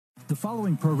The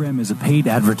following program is a paid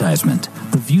advertisement.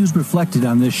 The views reflected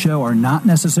on this show are not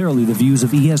necessarily the views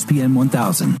of ESPN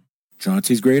 1000.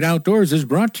 Chauncey's Great Outdoors is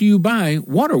brought to you by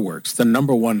Waterworks, the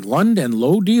 #1 Lund and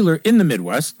Lowe dealer in the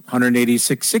Midwest,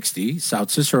 18660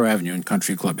 South Cicero Avenue in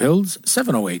Country Club Hills,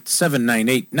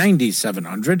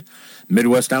 708-798-9700.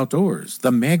 Midwest Outdoors,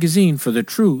 the magazine for the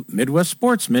true Midwest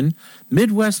sportsman,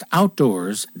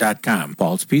 MidwestOutdoors.com.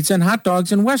 Paul's Pizza and Hot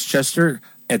Dogs in Westchester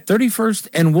at 31st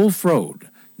and Wolf Road.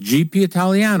 GP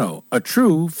Italiano, a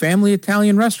true family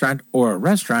Italian restaurant or a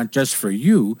restaurant just for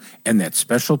you and that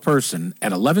special person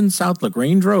at 11 South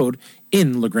LaGrange Road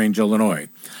in LaGrange, Illinois.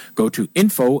 Go to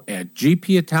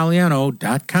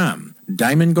info@gpitaliano.com.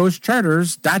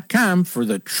 DiamondGhostCharters.com for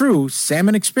the true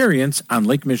salmon experience on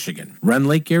Lake Michigan. Rend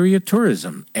Lake Area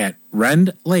Tourism at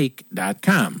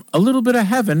rendlake.com. A little bit of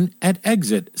heaven at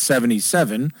exit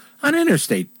 77 on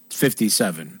Interstate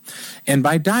 57. And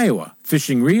by Daiwa,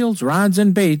 fishing reels, rods,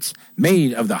 and baits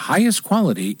made of the highest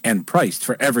quality and priced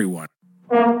for everyone.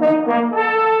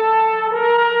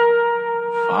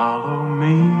 Follow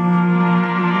me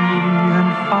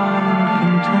and find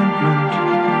contentment.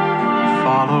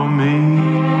 Follow me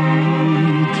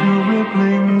to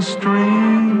rippling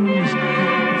streams.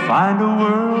 Find a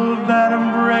world that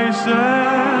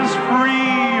embraces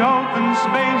free open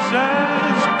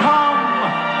spaces. Come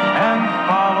and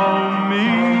follow me.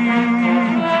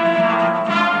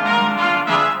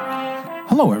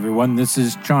 Hello, everyone. This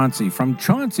is Chauncey from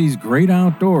Chauncey's Great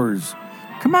Outdoors.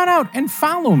 Come on out and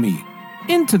follow me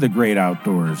into the great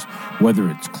outdoors. Whether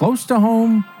it's close to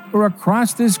home or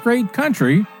across this great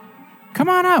country, come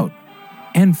on out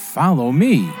and follow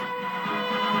me.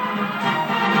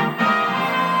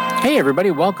 Hey, everybody.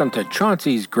 Welcome to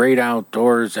Chauncey's Great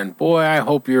Outdoors. And boy, I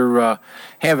hope you're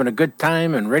having a good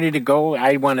time and ready to go.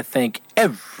 I want to thank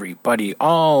everybody.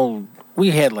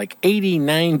 We had like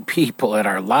 89 people at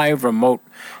our live remote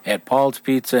at Paul's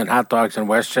Pizza and Hot Dogs in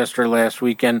Westchester last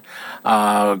weekend.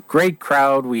 Great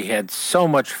crowd. We had so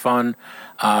much fun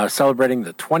celebrating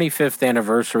the 25th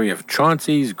anniversary of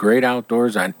Chauncey's Great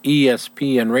Outdoors on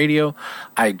ESPN Radio.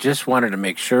 I just wanted to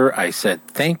make sure I said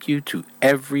thank you to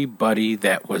everybody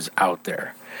that was out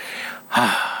there.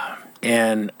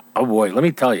 And, oh boy, let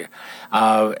me tell you.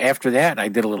 After that, I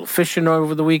did a little fishing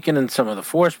over the weekend in some of the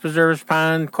Forest Preserves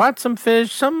pond, caught some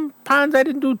fish, some ponds I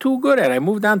didn't do too good at. I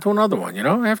moved on to another one,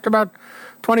 After about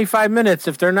 25 minutes,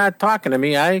 if they're not talking to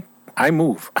me, I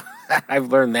move.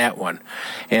 I've learned that one.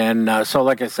 And so,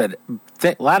 like I said,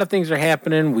 a lot of things are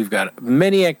happening. We've got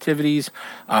many activities.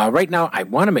 Right now, I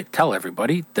want to tell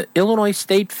everybody the Illinois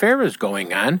State Fair is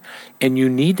going on, and you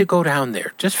need to go down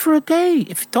there just for a day.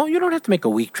 If you don't have to make a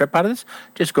week trip out of this.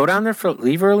 Just go down there,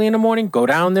 leave early in the morning, go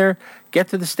down there, get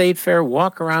to the State Fair,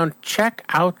 walk around, check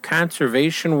out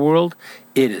Conservation World.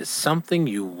 It is something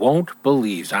you won't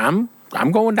believe. I'm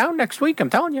going down next week. I'm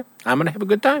telling you, I'm going to have a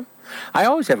good time. I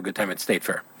always have a good time at State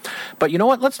Fair. But you know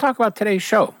what? Let's talk about today's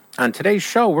show. On today's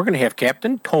show, we're going to have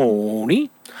Captain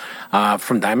Tony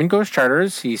from Diamond Ghost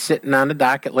Charters. He's sitting on the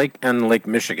dock at Lake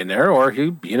Michigan there, or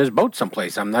he'll be in his boat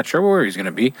someplace. I'm not sure where he's going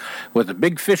to be, with a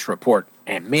big fish report.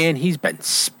 And, man, he's been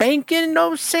spanking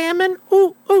those salmon.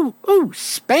 Ooh,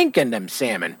 spanking them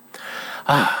salmon.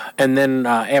 And then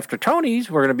after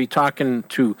Tony's, we're going to be talking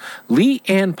to Lea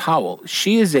Anne Powell.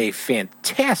 She is a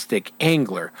fantastic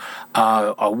angler,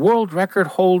 a world record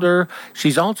holder.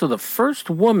 She's also the first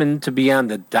woman to be on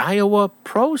the Daiwa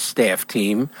Pro Staff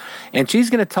team, and she's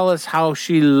going to tell us how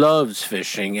she loves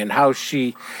fishing and how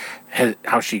she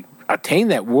attained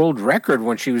that world record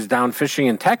when she was down fishing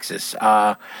in Texas.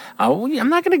 I'm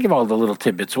not going to give all the little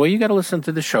tidbits away. You got to listen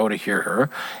to the show to hear her.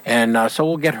 And so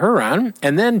we'll get her on.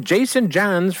 And then Jason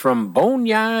Johns from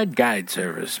Boneyard Guide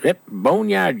Service. Yep,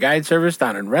 Boneyard Guide Service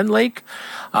down in Rend Lake.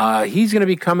 He's going to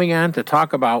be coming on to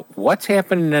talk about what's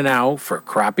happening now for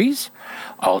crappies.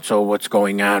 Also, what's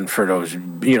going on for those,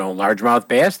 largemouth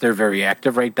bass. They're very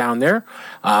active right down there.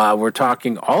 We're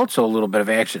talking also a little bit of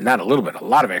action, not a little bit, a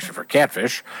lot of action for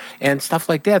catfish and stuff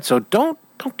like that. So don't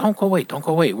go away. Don't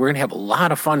go away. We're going to have a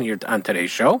lot of fun here on today's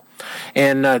show.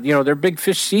 And, their big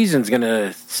fish season is going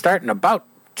to start in about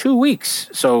 2 weeks.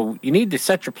 So you need to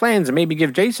set your plans and maybe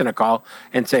give Jason a call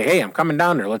and say, hey, I'm coming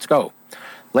down there. Let's go.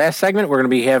 Last segment, we're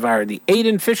going to have the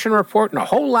Aiden Fish Report and a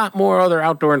whole lot more other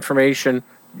outdoor information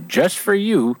just for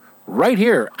you right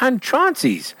here on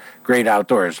Chauncey's Great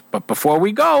Outdoors. But before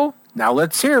we go, now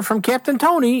let's hear from Captain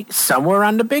Tony somewhere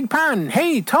on the big pond.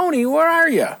 Hey, Tony, where are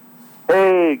you?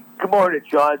 Hey, good morning,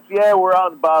 Chauncey. Yeah, we're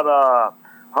on about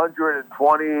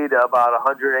 120 to about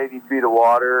 180 feet of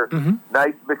water. Mm-hmm.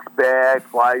 Nice mixed bag,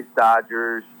 flies,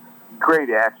 dodgers. great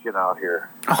action out here.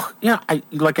 Oh, yeah,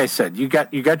 like I said, you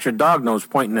got your dog nose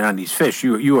pointing on these fish.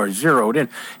 You are zeroed in.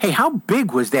 Hey, how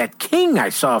big was that king I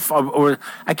saw? Or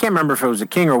I can't remember if it was a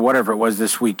king or whatever it was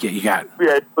this week you got.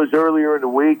 Yeah, it was earlier in the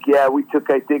week. Yeah, we took,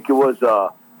 I think it was a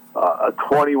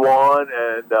 21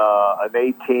 and an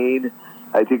 18.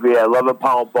 I think we had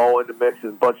 11-pound bow in the mix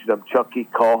and a bunch of them chunky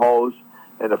cohos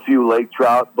and a few lake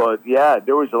trout. But, yeah,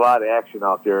 there was a lot of action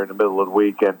out there in the middle of the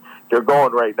week, and they're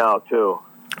going right now, too.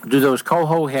 Do those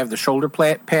coho have the shoulder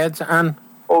pads on?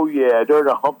 Oh, yeah, they're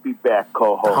the humpy back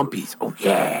cohos. Humpies. Oh,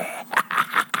 yeah.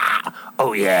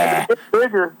 Oh, yeah. It's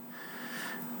bigger.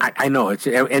 I know.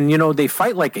 And, they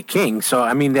fight like a king. So,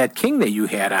 I mean, that king that you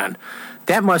had on,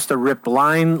 that must have ripped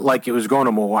line like it was going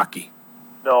to Milwaukee.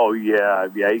 Oh, yeah.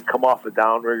 Yeah, he'd come off a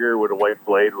downrigger with a white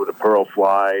blade with a pearl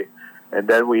fly. And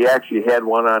then we actually had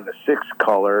one on the 6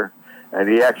 color, and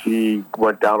he actually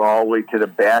went down all the way to the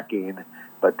backing,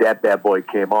 but that bad boy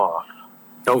came off.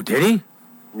 Oh, did he?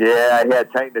 Yeah, I had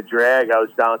tightened the drag. I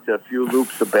was down to a few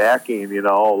loops of backing,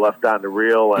 left on the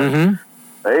reel. And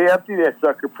they emptied that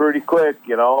sucker pretty quick,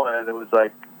 and it was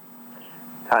like,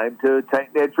 time to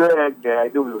tighten that drag. Yeah, I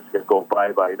knew he was going to go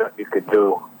bye-bye. Nothing you could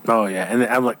do. Oh, yeah. And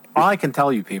I'm like, all I can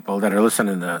tell you people that are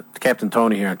listening to Captain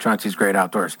Tony here on Chauncey's Great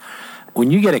Outdoors, when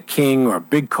you get a king or a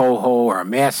big coho or a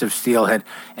massive steelhead,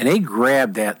 and they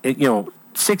grab that,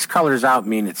 6 colors out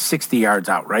mean it's 60 yards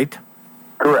out, right?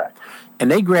 Correct.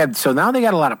 And they grabbed, so now they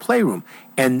got a lot of playroom.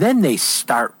 And then they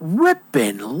start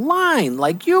ripping line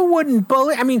like you wouldn't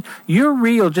believe. I mean, your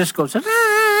reel just goes, oh,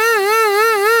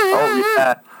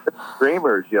 yeah.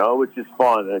 Screamers, which is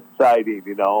fun, exciting,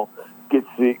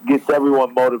 gets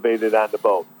everyone motivated on the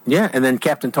boat. Yeah, and then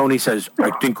Captain Tony says, I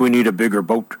think we need a bigger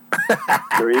boat.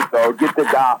 There you go. Get the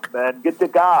goff, man. Get the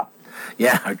goff.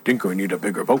 Yeah, I think we need a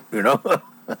bigger boat,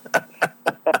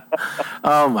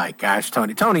 Oh, my gosh,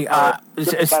 Tony. Tony,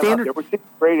 standard... We're seeing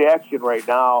great action right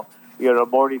now.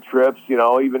 Morning trips,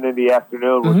 even in the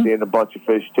afternoon, we're seeing a bunch of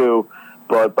fish, too.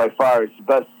 But by far, it's the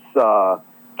best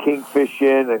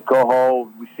kingfishing and coho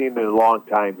we've seen in a long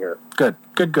time here. Good.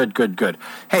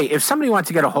 Hey, if somebody wants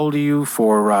to get a hold of you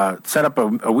for set up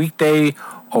a weekday,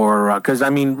 or because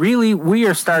really we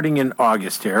are starting in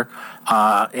August here,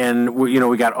 and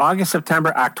we got August,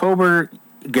 September, October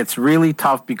gets really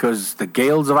tough because the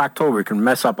gales of October can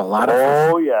mess up a lot of.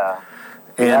 Oh yeah,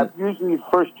 and usually the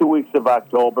first 2 weeks of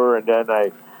October, and then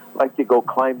I like to go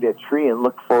climb that tree and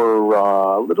look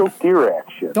for little deer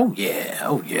action. Oh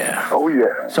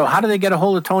yeah. So how do they get a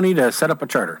hold of Tony to set up a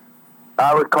charter?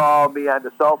 I would call me on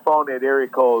the cell phone at area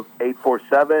code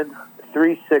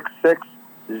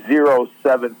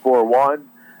 847-366-0741.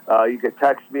 You can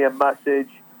text me a message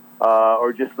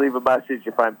or just leave a message.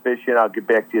 If I'm fishing, I'll get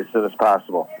back to you as soon as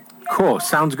possible. Cool.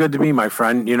 Sounds good to me, my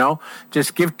friend.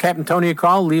 Just give Captain Tony a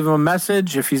call, leave him a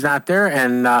message if he's not there.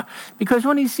 And because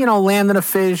when he's, landing a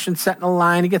fish and setting a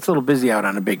line, he gets a little busy out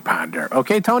on a big pond there.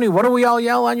 Okay, Tony, what do we all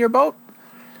yell on your boat?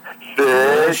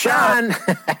 Fish on. All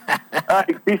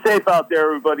right, be safe out there,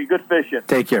 everybody. Good fishing.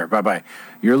 Take care. Bye-bye.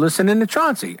 You're listening to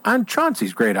Chauncey on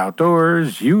Chauncey's Great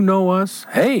Outdoors. You know us.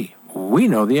 Hey, we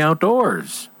know the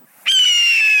outdoors.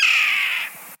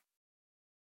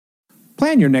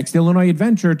 Plan your next Illinois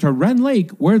adventure to Rend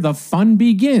Lake, where the fun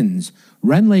begins.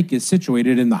 Rend Lake is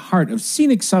situated in the heart of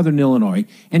scenic southern Illinois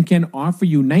and can offer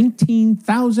you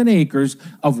 19,000 acres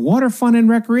of water fun and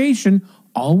recreation,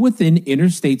 all within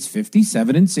Interstates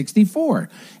 57 and 64.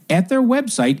 At their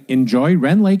website,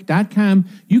 enjoyrendlake.com,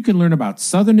 you can learn about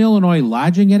Southern Illinois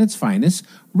lodging at its finest,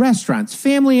 restaurants,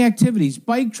 family activities,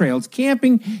 bike trails,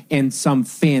 camping, and some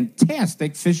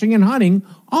fantastic fishing and hunting,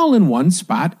 all in one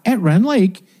spot at Rend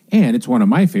Lake. And it's one of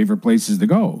my favorite places to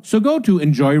go. So go to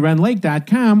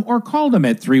enjoyrendlake.com or call them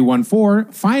at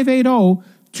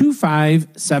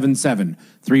 314-580-2577.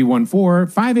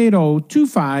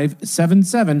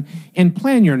 314-580-2577 and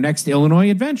plan your next Illinois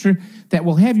adventure that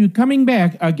will have you coming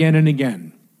back again and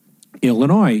again.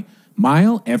 Illinois,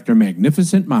 mile after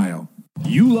magnificent mile.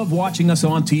 You love watching us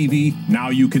on TV? Now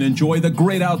you can enjoy the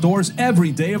great outdoors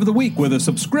every day of the week with a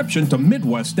subscription to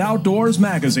Midwest Outdoors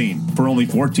Magazine. For only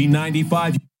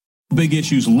 $14.95, big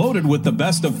issues loaded with the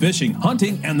best of fishing,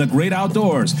 hunting, and the great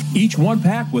outdoors. Each one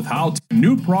packed with how-to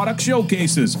new product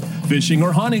showcases. Fishing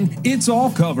or hunting, it's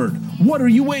all covered. What are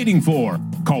you waiting for?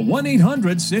 Call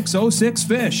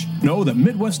 1-800-606-FISH. Know that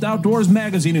Midwest Outdoors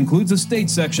Magazine includes a state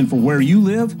section for where you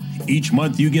live. Each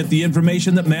month you get the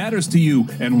information that matters to you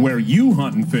and where you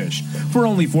hunt and fish. For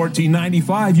only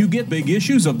 $14.95, you get big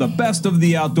issues of the best of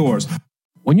the outdoors.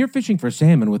 When you're fishing for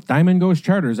salmon with Diamond Ghost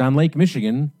Charters on Lake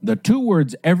Michigan, the 2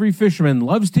 words every fisherman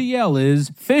loves to yell is,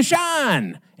 fish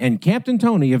on! And Captain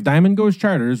Tony of Diamond Ghost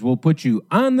Charters will put you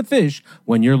on the fish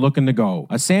when you're looking to go.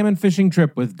 A salmon fishing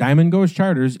trip with Diamond Ghost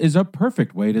Charters is a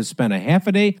perfect way to spend a half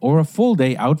a day or a full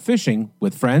day out fishing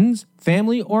with friends,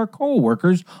 family, or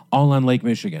co-workers all on Lake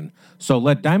Michigan. So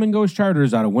let Diamond Ghost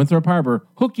Charters out of Winthrop Harbor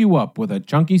hook you up with a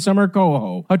chunky summer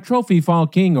coho, a trophy fall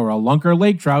king, or a lunker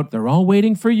lake trout. They're all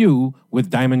waiting for you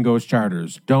with Diamond Ghost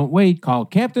Charters. Don't wait. Call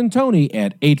Captain Tony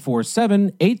at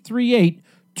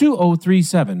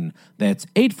 847-838-2037. That's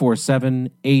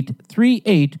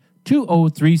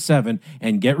 847-838-2037.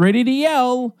 And get ready to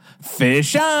yell,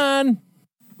 fish on!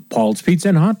 Paul's Pizza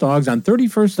and Hot Dogs on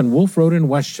 31st and Wolf Road in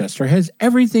Westchester has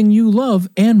everything you love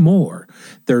and more.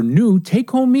 Their new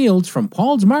take-home meals from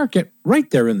Paul's Market right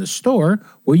there in the store,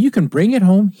 where you can bring it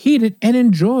home, heat it, and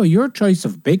enjoy your choice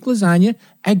of baked lasagna,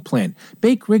 eggplant,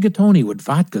 baked rigatoni with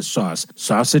vodka sauce,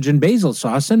 sausage and basil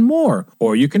sauce, and more.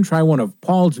 Or you can try one of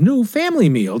Paul's new family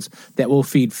meals that will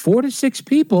feed 4 to 6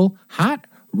 people, hot,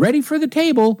 ready for the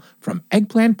table, from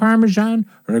eggplant parmesan,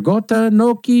 ricotta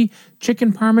gnocchi,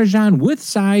 chicken parmesan with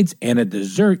sides, and a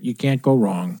dessert you can't go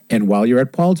wrong. And while you're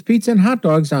at Paul's Pizza and Hot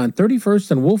Dogs on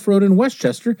 31st and Wolf Road in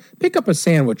Westchester, pick up a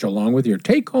sandwich along with your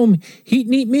take-home heat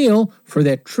and eat meal for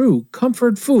that true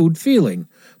comfort food feeling.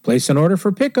 Place an order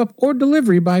for pickup or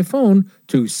delivery by phone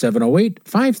to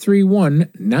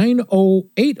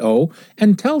 708-531-9080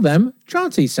 and tell them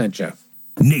Chauncey sent you.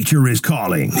 Nature is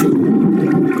calling.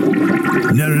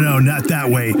 No, not that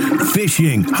way.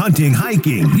 Fishing, hunting,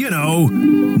 hiking,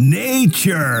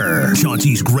 nature.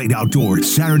 Chauncey's Great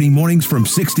Outdoors, Saturday mornings from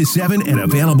 6 to 7 and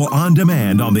available on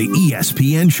demand on the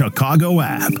ESPN Chicago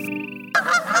app.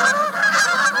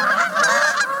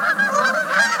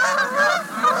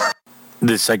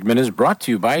 This segment is brought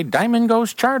to you by Diamond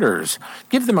Ghost Charters.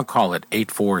 Give them a call at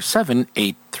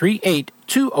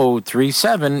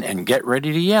 847-838-2037 and get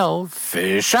ready to yell,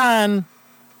 fish on!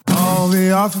 Call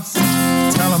the office,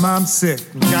 tell them I'm sick.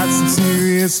 Got some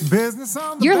serious business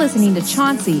on the You're listening to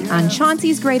Chauncey on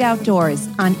Chauncey's Great Outdoors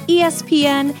on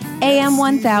ESPN AM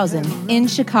 1000 in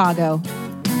Chicago.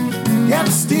 Got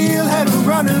a steelhead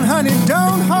running, honey,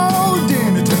 don't hold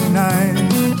dinner tonight.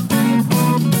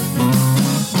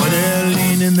 Well, they're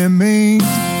leaning their mains,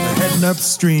 they're heading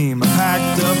upstream. I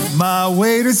packed up my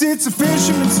waders, it's a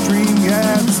fisherman's dream.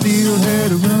 Yeah, the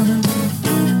steelhead running.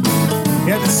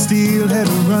 Yeah, the steelhead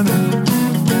running.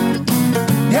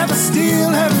 Yeah, the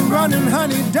steelhead running,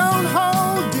 honey, don't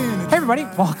hold dinner. Hey, everybody.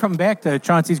 Welcome back to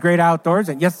Chauncey's Great Outdoors.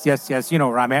 And yes, you know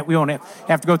where I'm at. We won't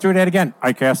have to go through that again,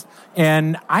 I guess.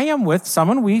 And I am with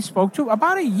someone we spoke to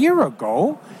about a year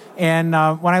ago. And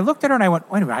when I looked at her and I went,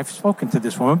 wait a minute, I've spoken to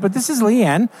this woman, but this is Lea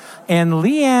Anne. And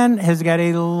Lea Anne has got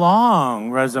a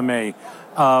long resume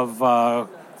of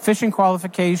fishing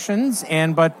qualifications,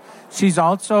 but she's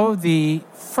also the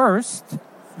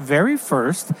very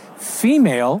first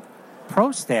female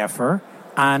pro staffer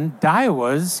on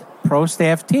Daiwa's pro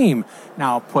staff team.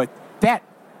 Now put that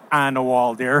on the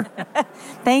wall, dear.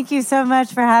 Thank you so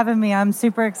much for having me. I'm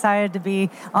super excited to be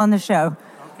on the show.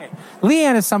 Okay. Lea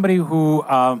Anne is somebody who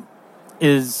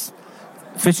fishes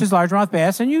largemouth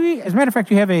bass, and you, as a matter of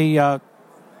fact, you have a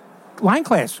line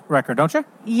class record, don't you?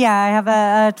 Yeah, I have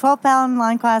a 12-pound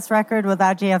line class record with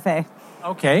IGFA.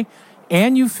 Okay.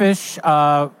 And you fish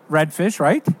redfish,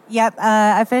 right? Yep,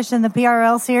 I fish in the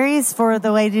PRL series for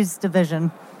the ladies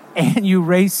division. And you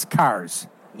race cars.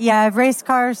 Yeah, I've raced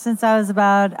cars since I was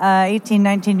about 18,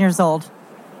 19 years old.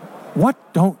 What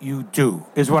don't you do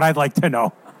is what I'd like to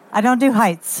know. I don't do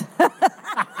heights.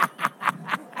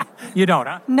 You don't,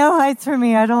 huh? No heights for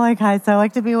me. I don't like heights. I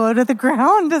like to be low to the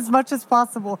ground as much as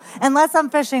possible. Unless I'm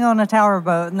fishing on a tower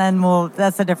boat, and then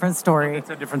that's a different story. It's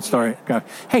a different story. Okay.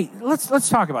 Hey, let's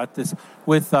talk about this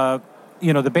with the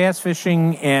bass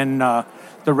fishing and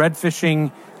the red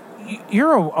fishing.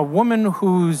 You're a woman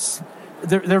who's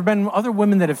there have been other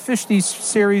women that have fished these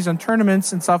series and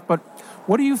tournaments and stuff, but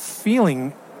what are you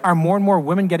feeling? Are more and more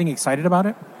women getting excited about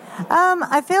it?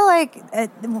 I feel like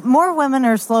more women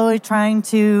are slowly trying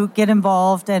to get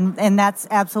involved, and that's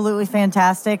absolutely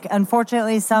fantastic.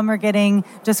 Unfortunately, some are getting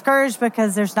discouraged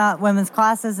because there's not women's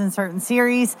classes in certain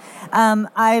series.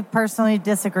 I personally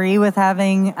disagree with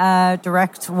having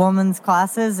direct women's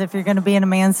classes. If you're going to be in a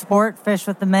man's sport, fish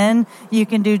with the men, you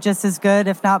can do just as good,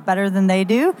 if not better than they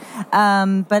do.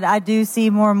 But I do see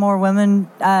more and more women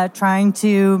trying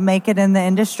to make it in the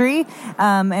industry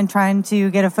and trying to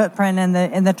get a footprint in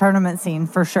the tournament scene,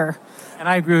 for sure. And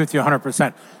I agree with you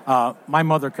 100%. My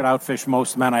mother could outfish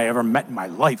most men I ever met in my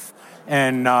life,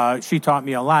 and she taught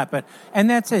me a lot. And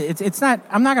that's it. It's not.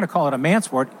 I'm not going to call it a man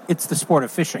sport. It's the sport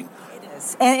of fishing. It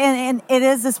Yes, and it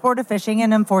is the sport of fishing,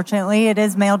 and unfortunately, it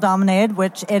is male dominated,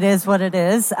 which it is what it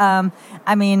is.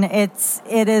 I mean, it's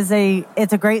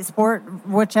a great sport,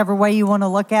 whichever way you want to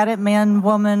look at it, man,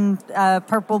 woman,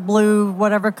 purple, blue,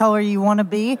 whatever color you want to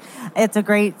be. It's a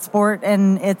great sport,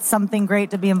 and it's something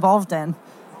great to be involved in.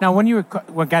 Now, when you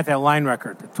got that line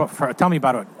record, tell me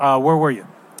about it. Where were you?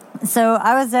 So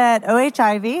I was at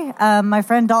OHIV. My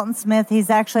friend Dalton Smith, he's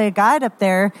actually a guide up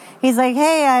there. He's like,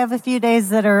 hey, I have a few days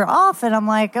that are off. And I'm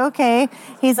like, okay.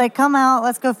 He's like, come out,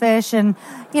 let's go fish. And,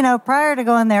 you know, prior to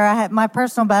going there, I had my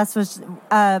personal best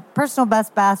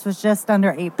bass was just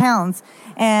under 8 pounds.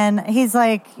 And he's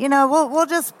like, you know, we'll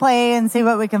just play and see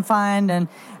what we can find. And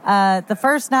the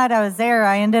first night I was there,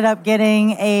 I ended up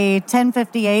getting a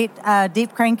 1058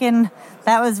 deep cranking.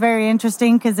 That was very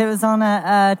interesting because it was on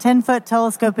a 10-foot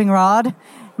telescoping rod.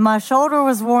 My shoulder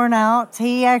was worn out.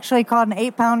 He actually caught an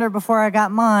 8-pounder before I got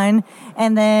mine.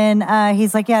 And then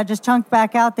he's like, yeah, just chunked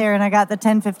back out there. And I got the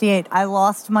 1058. I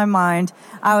lost my mind.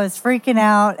 I was freaking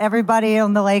out. Everybody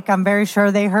on the lake, I'm very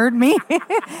sure they heard me.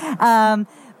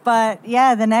 But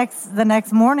yeah, the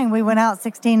next morning we went out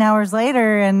 16 hours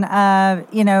later, and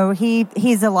you know,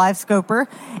 he's a live scoper,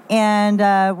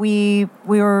 and we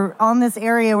were on this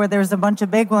area where there was a bunch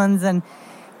of big ones, and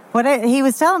he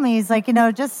was telling me, he's like, you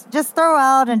know, just throw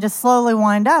out and just slowly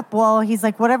wind up. Well, he's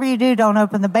like, whatever you do, don't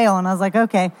open the bail. And I was like,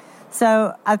 okay.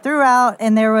 So I threw out,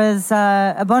 and there was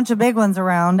a bunch of big ones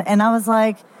around, and I was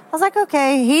like,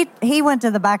 okay. He went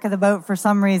to the back of the boat for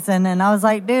some reason, and I was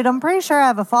like, dude, I'm pretty sure I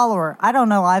have a follower. I don't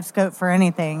know live scope for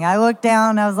anything. I looked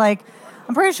down, I was like,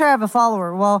 I'm pretty sure I have a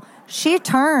follower. Well, she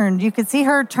turned. You could see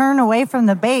her turn away from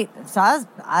the bait. So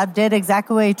I did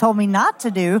exactly what he told me not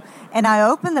to do, and I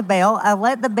opened the bail. I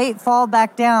let the bait fall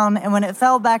back down, and when it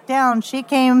fell back down, she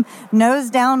came nose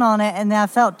down on it, and then I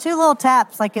felt 2 little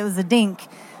taps like it was a dink.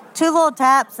 2 little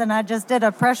taps, and I just did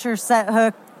a pressure set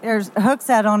hook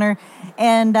set on her,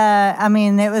 and I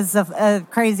mean, it was a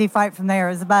crazy fight from there.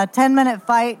 It was about a 10-minute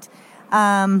fight.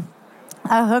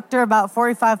 I hooked her about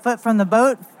 45 foot from the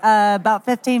boat, about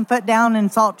 15 foot down in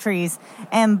salt trees,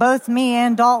 and both me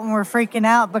and Dalton were freaking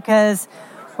out because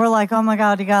we're like, oh my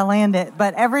God, you gotta land it.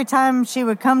 But every time she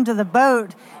would come to the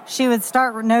boat, she would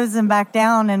start nosing back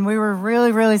down, and we were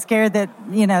really, really scared that,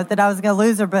 you know, that I was gonna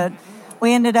lose her, but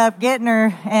we ended up getting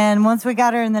her, and once we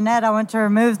got her in the net, I went to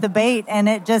remove the bait, and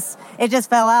it just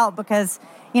fell out because,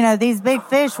 you know, these big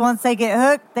fish, once they get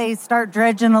hooked, they start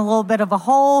dredging a little bit of a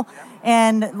hole,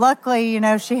 and luckily, you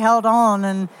know, she held on,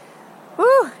 and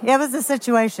whew, it was a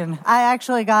situation. I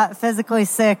actually got physically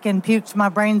sick and puked my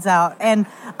brains out, and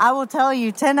I will tell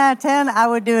you, 10 out of 10, I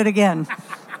would do it again.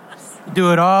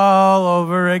 Do it all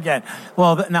over again.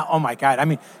 Well, now, oh my God, I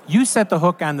mean, you set the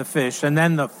hook on the fish, and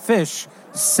then the fish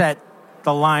set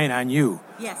the line on you.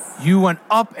 Yes. You went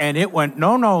up and it went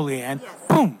no, Lea Anne. Yes.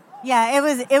 Boom. Yeah,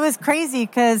 it was crazy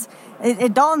because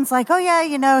Dalton's like, oh yeah,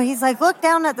 you know, he's like, look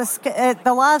down at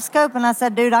the live scope, and I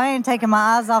said, dude, I ain't taking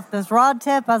my eyes off this rod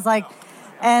tip. I was like,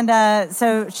 and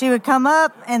so she would come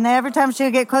up, and every time she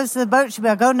would get close to the boat, she'd be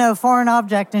like, oh no, foreign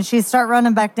object, and she'd start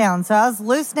running back down. So I was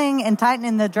loosening and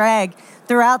tightening the drag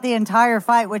throughout the entire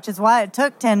fight, which is why it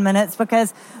took 10 minutes,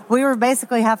 because we were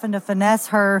basically having to finesse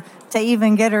her to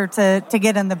even get her to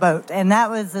get in the boat. And that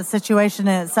was a situation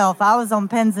in itself. I was on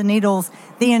pins and needles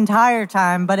the entire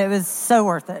time, but it was so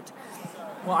worth it.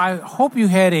 Well, I hope you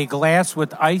had a glass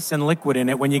with ice and liquid in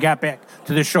it when you got back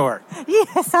to the shore.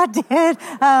 Yes, I did.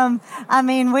 I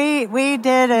mean, we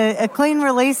did a clean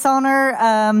release on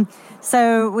her.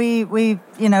 So we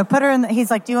you know, put her in. He's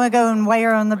like, do you want to go and weigh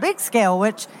her on the big scale?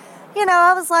 Which, you know,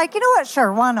 I was like, you know what?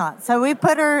 Sure, why not? So we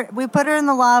put her in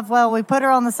the live well. We put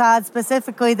her on the side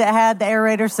specifically that had the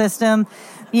aerator system.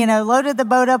 You know, loaded the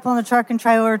boat up on the truck and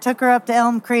trailer, took her up to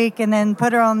Elm Creek, and then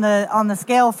put her on the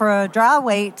scale for a dry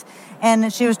weight.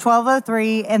 And she was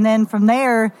 1203. And then from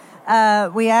there,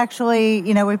 we actually,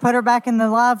 you know, we put her back in the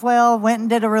live well, went and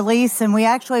did a release, and we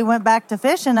actually went back to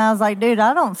fishing. I was like, dude,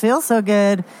 I don't feel so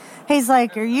good. He's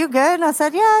like, are you good? And I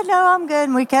said, yeah, no, I'm good.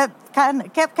 And we kept kind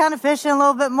of fishing a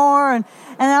little bit more. And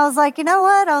I was like, you know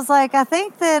what? I was like, I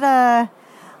think that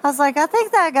I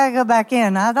gotta go back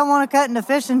in. I don't want to cut into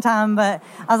fishing time, but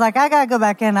I was like, I gotta go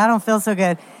back in. I don't feel so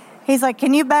good. He's like,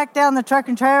 can you back down the truck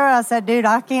and trailer? I said, dude,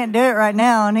 I can't do it right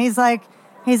now. And he's like,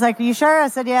 are you sure? I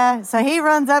said, yeah. So he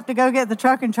runs up to go get the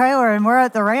truck and trailer, and we're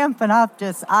at the ramp, and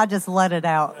I just let it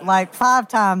out like 5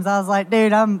 times. I was like,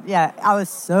 dude, I was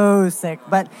so sick,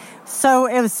 but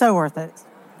it was so worth it.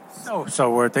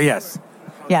 So worth it, yes.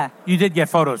 Yeah. You did get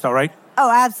photos though, right? Oh,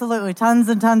 absolutely. Tons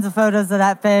and tons of photos of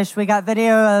that fish. We got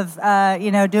video of,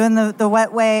 doing the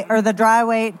wet weight or the dry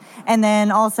weight, and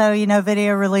then also,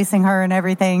 video releasing her and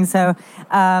everything. So,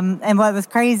 and what was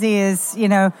crazy is,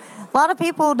 a lot of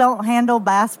people don't handle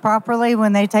bass properly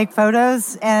when they take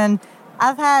photos, and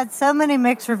I've had so many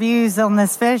mixed reviews on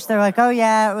this fish. They're like, "Oh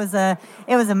yeah, it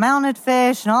was a mounted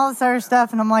fish and all this other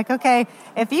stuff." And I'm like, "Okay,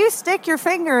 if you stick your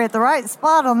finger at the right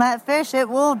spot on that fish, it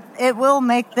will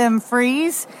make them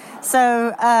freeze."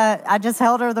 So I just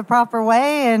held her the proper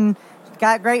way and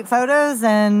got great photos.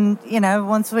 And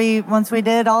once we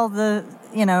did all the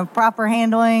proper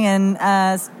handling and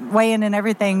weighing and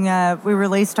everything, we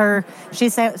released her. She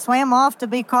swam off to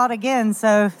be caught again,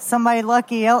 so somebody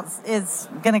lucky else is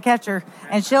going to catch her,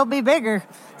 and she'll be bigger.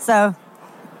 So,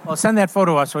 well, send that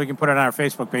photo us so we can put it on our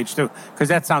Facebook page too, because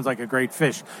that sounds like a great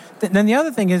fish. Then the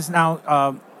other thing is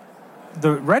now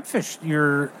the redfish.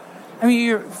 You're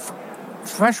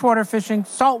freshwater fishing,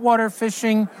 saltwater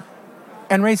fishing,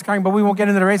 and race carrying. But we won't get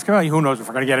into the race carrying. Who knows if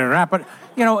we're going to get into that? But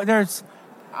there's.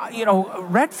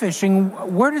 Red fishing,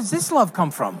 where does this love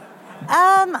come from?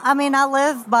 I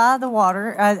live by the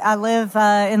water. I live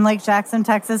in Lake Jackson,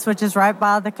 Texas, which is right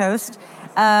by the coast.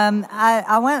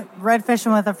 I went red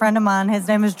fishing with a friend of mine. His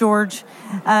name is George.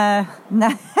 And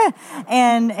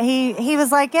he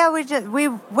was like, yeah, we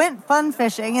went fun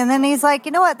fishing. And then he's like,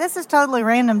 you know what? This is totally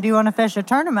random. Do you want to fish a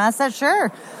tournament? I said,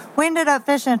 sure. We ended up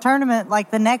fishing a tournament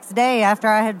like the next day after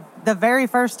I had the very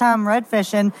first time red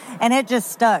fishing, and it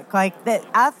just stuck. Like that,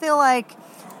 I feel like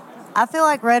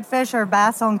redfish are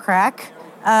bass on crack.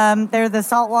 They're the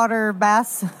saltwater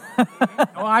bass.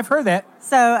 Oh, I've heard that.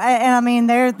 So,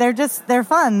 they're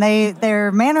fun.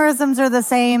 Their mannerisms are the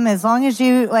same as long as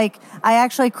you like. I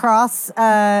actually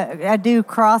I do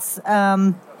cross,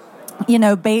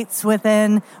 baits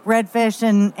within redfish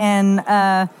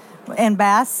and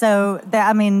bass. So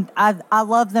I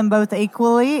love them both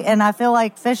equally, and I feel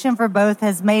like fishing for both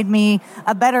has made me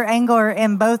a better angler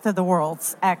in both of the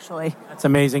worlds, actually. That's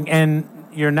amazing. And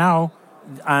you're now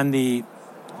on the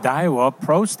Daiwa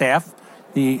Pro Staff,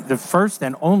 the first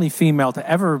and only female to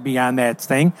ever be on that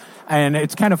thing. And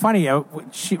it's kind of funny,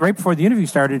 she, right before the interview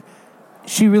started,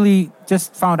 she really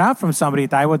just found out from somebody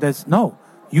at Daiwa that, no,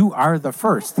 you are the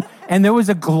first. And there was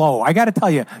a glow. I got to tell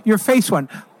you, your face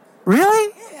went,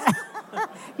 really?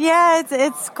 Yeah,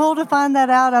 it's cool to find that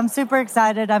out. I'm super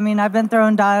excited. I've been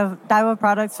throwing Daiwa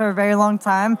products for a very long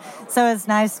time, so it's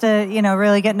nice to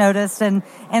really get noticed and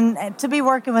to be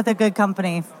working with a good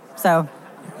company. So,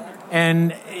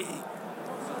 and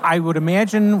I would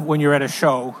imagine when you're at a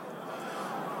show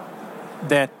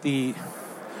that the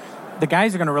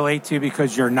guys are going to relate to you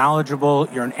because you're knowledgeable,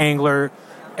 you're an angler.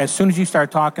 As soon as you start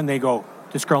talking, they go,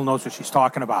 "This girl knows what she's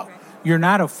talking about." You're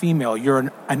not a female,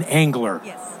 you're an angler.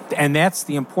 Yes. And that's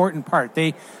the important part.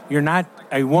 You're not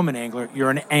a woman angler,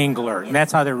 you're an angler. And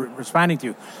that's how they're responding to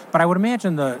you. But I would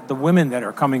imagine the women that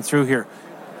are coming through here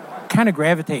kind of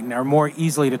gravitate and are more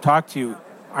easily to talk to you,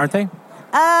 aren't they?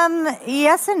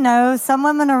 Yes and no. Some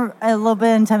women are a little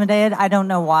bit intimidated. I don't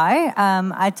know why.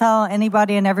 I tell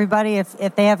anybody and everybody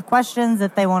if they have questions,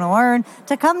 if they want to learn,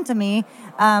 to come to me.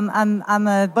 I'm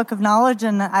a book of knowledge,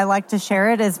 and I like to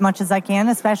share it as much as I can,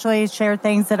 especially share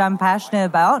things that I'm passionate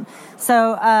about.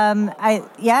 So,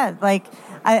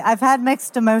 I've had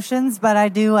mixed emotions, but I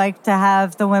do like to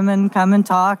have the women come and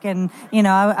talk, and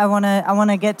I want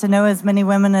to get to know as many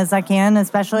women as I can,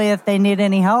 especially if they need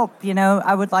any help.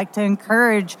 I would like to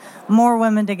encourage more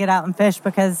women to get out and fish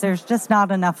because there's just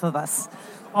not enough of us.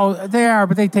 Oh, they are,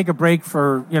 but they take a break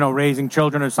for, raising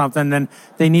children or something, then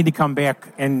they need to come back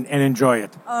and enjoy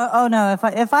it. Oh no,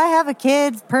 if I have a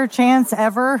kid, per chance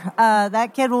ever,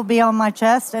 that kid will be on my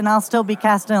chest and I'll still be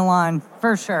casting a line,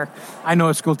 for sure. I know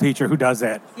a school teacher who does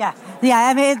that. Yeah,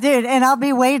 dude, and I'll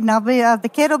be wading. The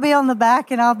kid will be on the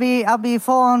back, and I'll be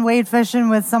full on wade fishing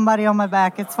with somebody on my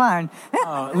back. It's fine.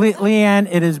 Lea Anne,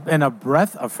 it has been a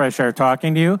breath of fresh air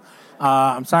talking to you.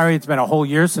 I'm sorry it's been a whole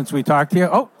year since we talked to you.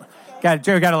 Oh,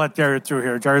 Jerry, got to let Jared through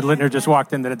here. Jared Littner just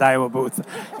walked into the Daiwa booth.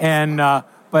 And,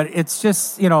 but it's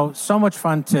just, so much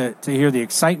fun to hear the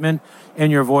excitement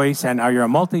in your voice. And you're a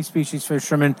multi-species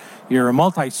fisherman. You're a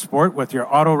multi-sport with your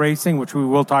auto racing, which we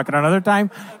will talk about another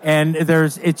time. And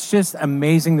it's just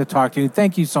amazing to talk to you.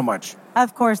 Thank you so much.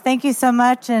 Of course. Thank you so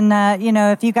much. And,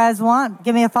 if you guys want,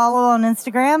 give me a follow on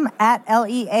Instagram at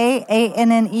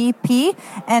LeaAnnep.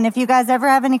 And if you guys ever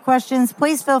have any questions,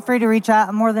 please feel free to reach out.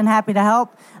 I'm more than happy to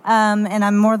help. And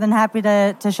I'm more than happy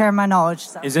to share my knowledge.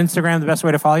 So. Is Instagram the best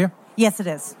way to follow you? Yes, it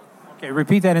is. Okay,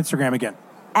 repeat that Instagram again.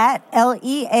 At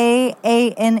LeaAnnep.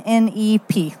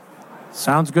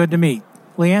 Sounds good to me.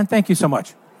 Lea Anne, thank you so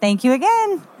much. Thank you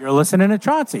again. You're listening to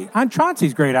Chauncey on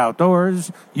Chauncey's Great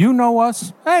Outdoors. You know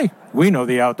us. Hey, we know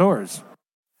the outdoors.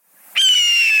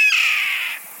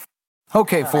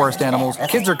 Okay, forest animals,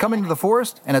 kids are coming to the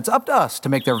forest, and it's up to us to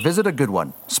make their visit a good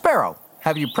one. Sparrow,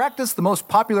 have you practiced the most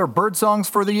popular bird songs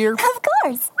for the year? Of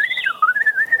course.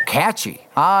 Catchy.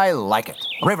 I like it.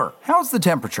 River, how's the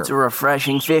temperature? It's a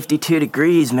refreshing 52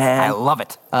 degrees, man. I love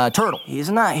it. Turtle. He's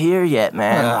not here yet,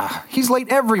 man. He's late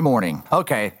every morning.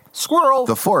 Okay. Squirrel.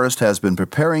 The forest has been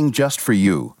preparing just for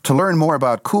you. To learn more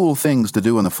about cool things to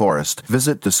do in the forest,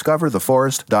 visit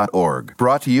discovertheforest.org.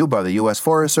 Brought to you by the U.S.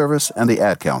 Forest Service and the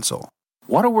Ad Council.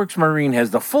 Waterworks Marine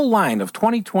has the full line of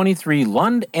 2023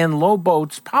 Lund and Low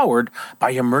boats powered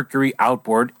by a Mercury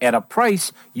outboard at a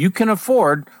price you can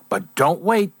afford, but don't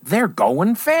wait, they're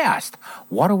going fast.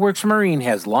 Waterworks Marine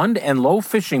has Lund and Low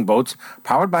fishing boats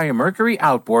powered by a Mercury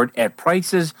outboard at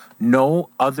prices no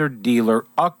other dealer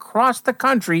across the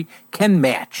country can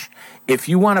match. If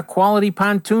you want a quality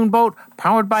pontoon boat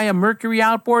powered by a Mercury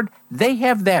outboard, they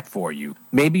have that for you.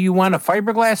 Maybe you want a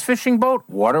fiberglass fishing boat?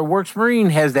 Waterworks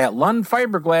Marine has that Lund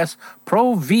Fiberglass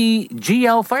Pro V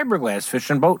GL fiberglass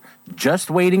fishing boat just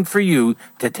waiting for you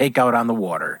to take out on the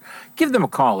water. Give them a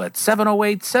call at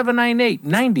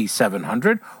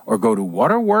 708-798-9700 or go to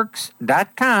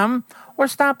waterworks.com or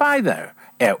stop by there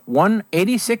at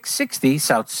 18660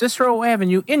 South Cicero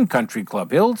Avenue in Country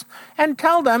Club Hills and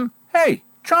tell them, hey,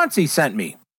 Chauncey sent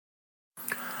me.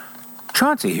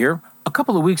 Chauncey here. A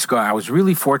couple of weeks ago, I was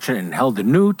really fortunate and held the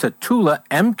new Tatula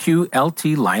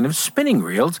MQLT line of spinning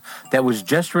reels that was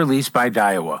just released by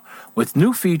Daiwa, with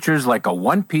new features like a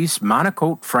one-piece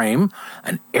monocoque frame,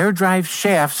 an air drive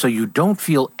shaft so you don't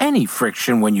feel any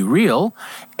friction when you reel.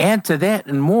 Add to that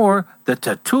and more, the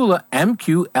Tatula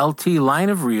MQLT line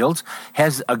of reels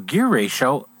has a gear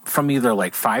ratio from either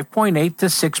like 5.8 to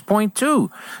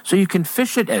 6.2. So you can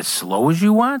fish it as slow as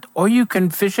you want, or you can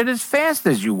fish it as fast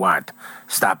as you want.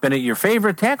 Stop in at your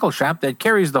favorite tackle shop that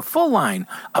carries the full line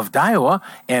of Daiwa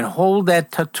and hold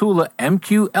that Tatula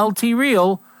MQLT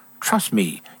reel. Trust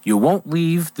me, you won't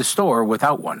leave the store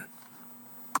without one.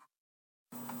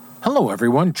 Hello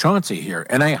everyone, Chauncey here,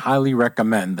 and I highly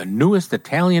recommend the newest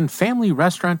Italian family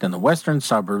restaurant in the western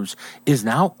suburbs is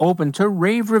now open to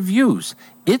rave reviews.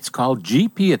 It's called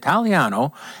GP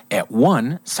Italiano at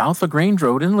 1 South LaGrange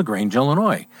Road in LaGrange,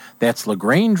 Illinois. That's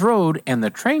LaGrange Road and the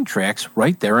train tracks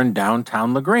right there in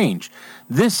downtown LaGrange.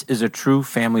 This is a true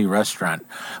family restaurant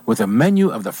with a menu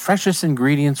of the freshest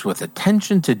ingredients with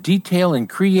attention to detail and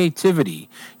creativity.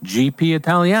 GP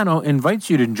Italiano invites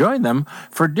you to join them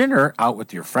for dinner out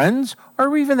with your friends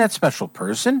or even that special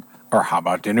person. Or how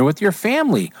about dinner with your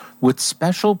family with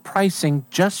special pricing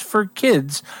just for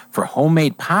kids for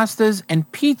homemade pastas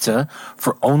and pizza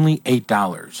for only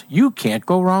 $8. You can't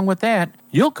go wrong with that.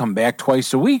 You'll come back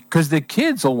twice a week because the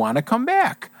kids will want to come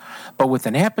back. But with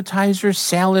an appetizer,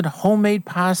 salad, homemade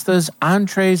pastas,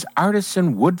 entrees,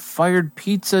 artisan wood-fired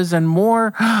pizzas, and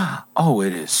more, oh,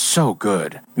 it is so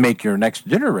good. Make your next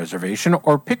dinner reservation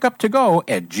or pick up to go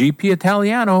at GP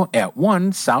Italiano at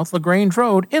 1 South LaGrange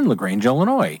Road in LaGrange,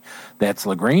 Illinois. That's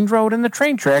LaGrange Road and the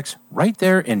train tracks right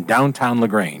there in downtown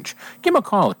LaGrange. Give them a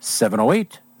call at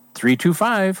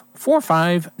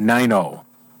 708-325-4590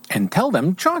 and tell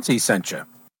them Chauncey sent you.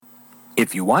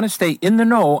 If you want to stay in the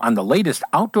know on the latest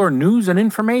outdoor news and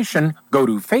information, go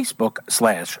to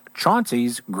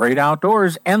Facebook/Chauncey's Great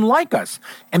Outdoors and like us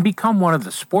and become one of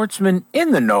the sportsmen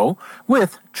in the know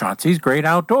with Chauncey's Great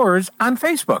Outdoors on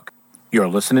Facebook. You're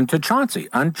listening to Chauncey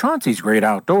on Chauncey's Great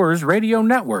Outdoors Radio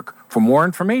Network. For more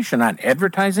information on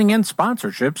advertising and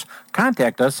sponsorships,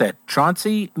 contact us at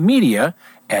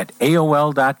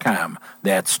chaunceymedia@AOL.com.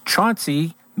 That's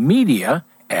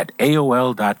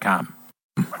chaunceymedia@AOL.com.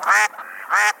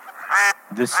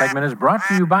 This segment is brought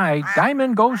to you by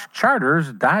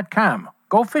DiamondGhostCharters.com.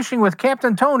 Go fishing with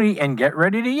Captain Tony and get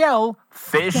ready to yell,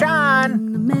 fish on!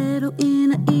 In the meadow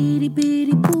in a itty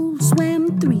bitty pool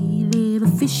swam 3 little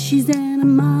fishies and a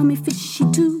mommy fishy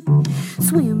too.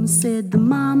 Swim, said the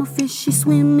mama fishy,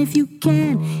 swim if you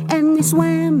can. And they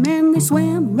swam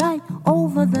right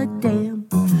over the dam.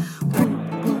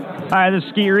 Hi, this is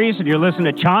Ski Reese, and you're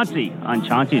listening to Chauncey on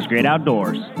Chauncey's Great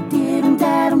Outdoors. Did'em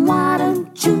dad'em, why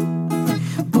don't you?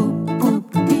 Boop, boop,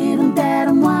 did'em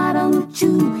dad'em, why don't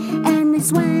you? And they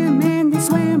swam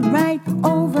right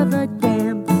over the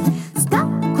dam. Stop,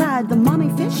 cried the mommy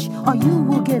fish, or you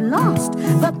will get lost.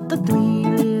 But the 3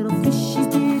 little fishies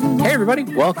didn't. Hey everybody,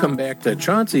 Welcome back to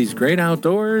Chauncey's Great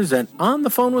Outdoors, and on the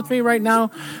phone with me right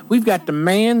now, we've got the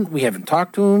man. We haven't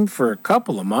talked to him for a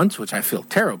couple of months, which I feel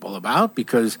terrible about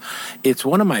because it's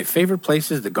one of my favorite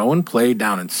places to go and play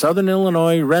down in southern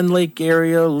Illinois, Rend Lake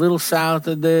area, a little south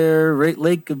of there,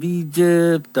 Lake of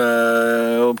Egypt,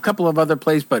 a couple of other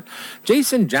places, but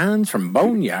Jason Johns from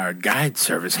Boneyard Guide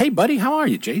Service. Hey, buddy, how are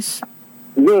you, Jace?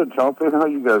 Good, Chauncey. How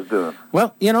you guys doing?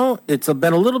 Well, you know, it's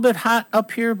been a little bit hot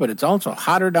up here, but it's also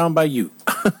hotter down by you.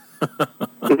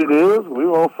 It is. We've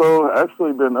also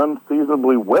actually been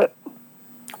unseasonably wet.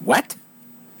 Wet?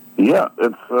 Yeah,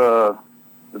 it's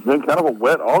been kind of a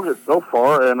wet August so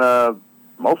far, and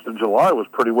most of July was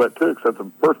pretty wet too, except the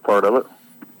first part of it.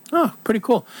 Oh, pretty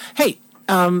cool. Hey,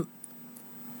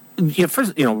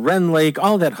 first, Rend Lake,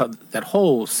 all that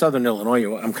whole southern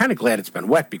Illinois, I'm kind of glad it's been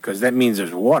wet because that means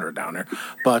there's water down there.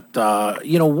 But,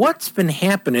 what's been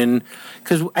happening?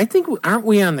 Because I think, aren't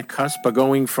we on the cusp of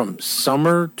going from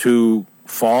summer to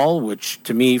fall, which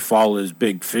to me, fall is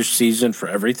big fish season for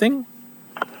everything?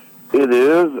 It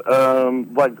is.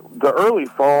 Like the early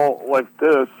fall like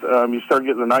this, you start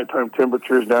getting the nighttime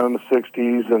temperatures down in the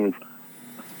 60s,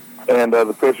 and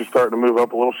the fish are starting to move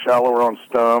up a little shallower on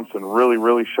stumps and really,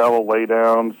 really shallow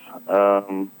laydowns.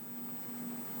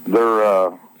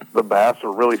 The bass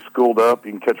are really schooled up.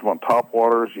 You can catch them on top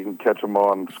waters. You can catch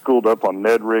them schooled up on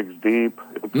Ned rigs deep.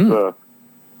 It's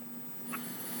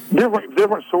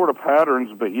different sort of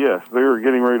patterns, but yes, they're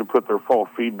getting ready to put their fall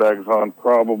feed bags on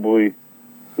probably.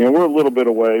 We're a little bit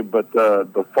away, but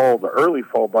the early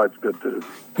fall bite's good too.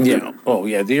 Yeah. Oh,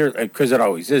 yeah. Because it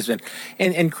always is. And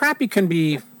crappie can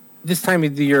be, this time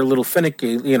of the year, a little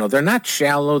finicky. They're not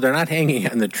shallow. They're not hanging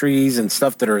on the trees and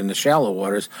stuff that are in the shallow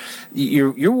waters.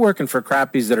 You're working for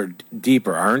crappies that are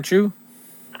deeper, aren't you?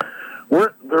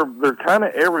 They're kind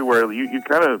of everywhere. You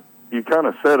kind of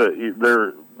said it.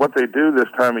 They're what they do this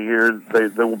time of year.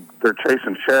 They're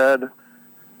chasing shad.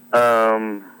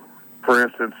 For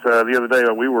instance, the other day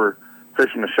we were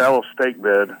fishing a shallow stake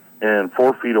bed in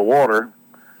 4 feet of water,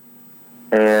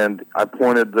 and I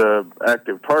pointed the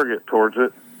active target towards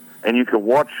it. And you could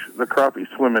watch the crappie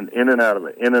swimming in and out of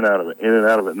it, in and out of it, in and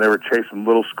out of it, and they were chasing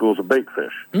little schools of bait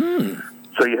fish.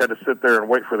 So you had to sit there and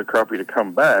wait for the crappie to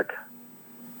come back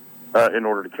in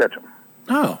order to catch them.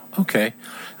 Oh, okay.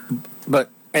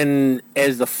 And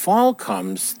as the fall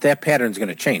comes, that pattern's going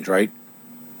to change, right?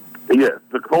 Yeah,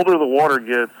 the colder the water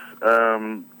gets,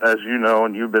 as you know,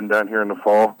 and you've been down here in the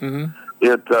fall, they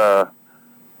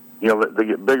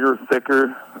get bigger,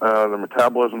 thicker, their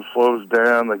metabolism slows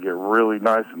down, they get really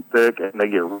nice and thick, and they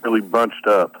get really bunched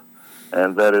up.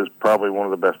 And that is probably one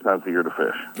of the best times of the year to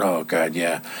fish. Oh, God,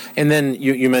 yeah. And then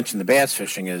you mentioned the bass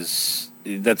fishing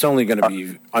that's only going to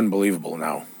be unbelievable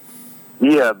now.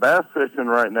 Yeah, bass fishing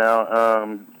right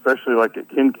now, especially like at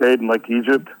Kincaid and Lake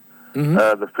Egypt,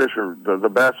 the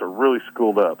bass are really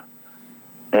schooled up.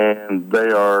 And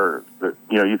they are,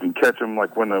 you can catch them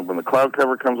like when the cloud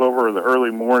cover comes over in the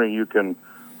early morning. You can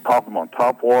pop them on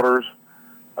top waters.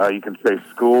 You can chase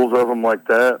schools of them like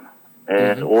that,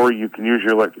 or you can use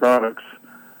your electronics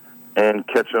and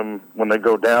catch them when they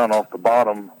go down off the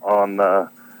bottom on,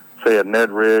 say, a Ned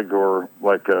rig or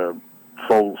like a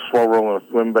slow rolling a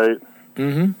swim bait.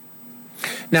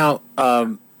 Now,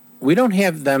 we don't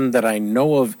have them that I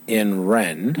know of in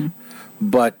Rend,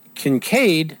 but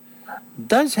Kincaid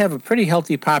does have a pretty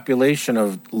healthy population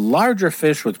of larger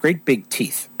fish with great big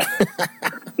teeth.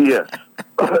 Yes.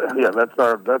 Yeah, that's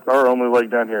our only lake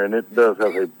down here, and it does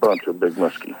have a bunch of big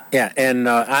muskie. Yeah, and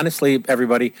honestly,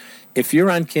 everybody, if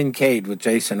you're on Kincaid with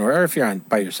Jason, or if you're on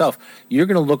by yourself, you're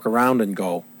going to look around and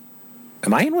go,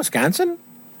 am I in Wisconsin?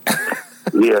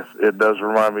 Yes, it does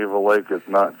remind me of a lake that's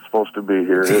not supposed to be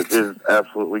here. It is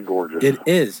absolutely gorgeous. It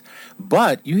is.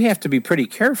 But you have to be pretty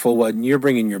careful when you're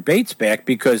bringing your baits back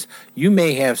because you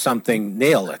may have something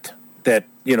nail it that,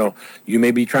 you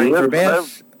may be trying for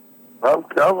bass.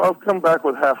 I've come back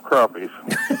with half crappies.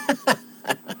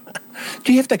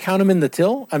 Do you have to count them in the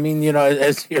till? I mean,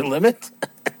 as your limit?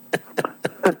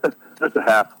 Just a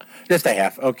half. Just a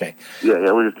half, okay.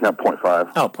 Yeah, we just count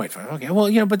 0.5. Oh, 0.5, okay.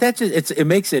 Well, but that's it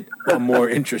makes it a more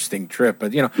interesting trip.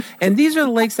 But, and these are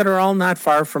the lakes that are all not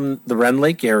far from the Rend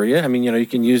Lake area. I mean, you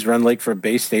can use Rend Lake for a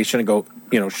base station and go,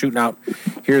 shooting out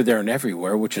here, there, and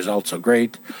everywhere, which is also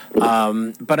great.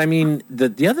 But, I mean,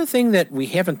 the other thing that we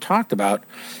haven't talked about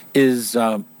is,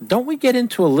 don't we get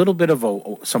into a little bit of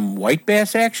some white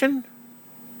bass action?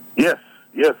 Yes.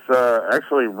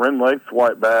 Actually, Rend Lake's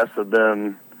white bass have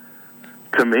been...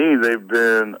 To me, they've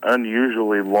been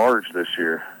unusually large this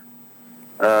year.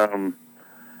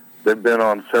 They've been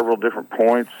on several different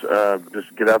points.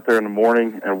 Just get out there in the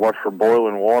morning and watch for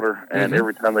boiling water, and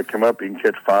every time they come up, you can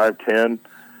catch 5, 10.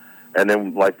 And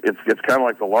then, like, it's kind of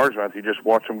like the largemouth. You just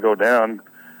watch them go down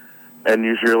and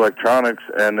use your electronics,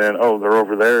 and then, they're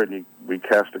over there, and we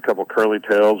cast a couple curly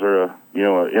tails or an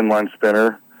inline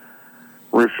spinner,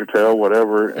 rooster tail,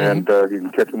 whatever, and you can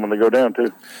catch them when they go down,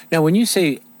 too. Now, when you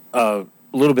say a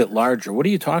little bit larger, what are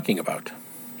you talking about?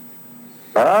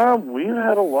 We've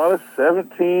had a lot of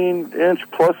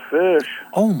 17-inch plus fish.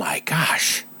 Oh, my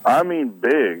gosh. I mean,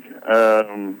 big. A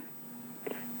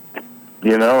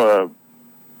 1.5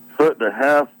 foot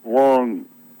long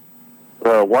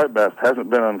white bass hasn't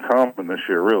been uncommon this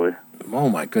year, really. Oh,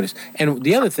 my goodness. And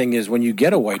the other thing is, when you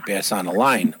get a white bass on the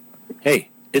line, hey,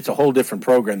 it's a whole different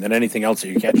program than anything else that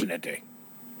you're catching that day.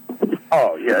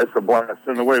 Oh, yeah, it's a blast.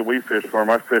 And the way we fish for them,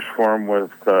 I fish for them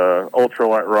with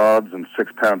ultralight rods and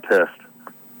 6-pound test.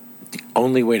 The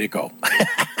only way to go.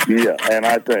 Yeah, and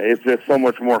I think it's just so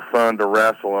much more fun to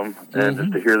wrestle them and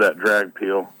just to hear that drag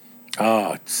peel.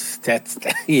 Oh,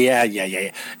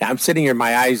 yeah. I'm sitting here,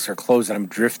 my eyes are closed, and I'm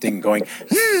drifting, going,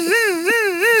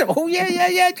 oh, yeah,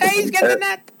 he's getting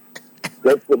that.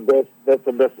 That's the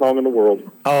best song in the world.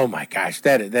 Oh, my gosh,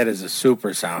 that is a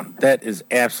super sound. That is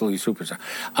absolutely super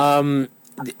sound.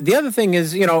 The other thing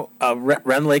is,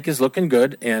 Rend Lake is looking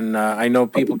good, and I know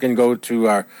people can go to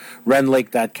our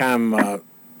rendlake.com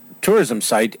tourism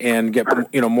site and get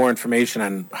more information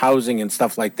on housing and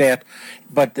stuff like that.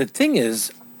 But the thing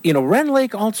is, Rend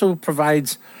Lake also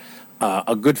provides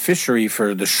a good fishery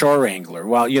for the shore angler.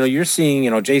 While you're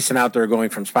seeing Jason out there going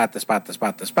from spot to spot to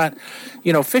spot to spot,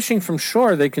 fishing from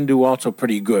shore they can do also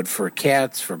pretty good for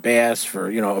cats, for bass,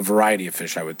 for a variety of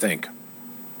fish, I would think.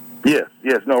 Yes.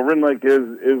 No, Rend Lake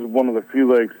is one of the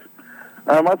few lakes.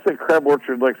 I'd say Crab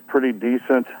Orchard Lake's pretty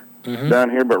decent down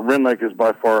here, but Rend Lake is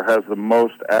by far has the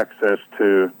most access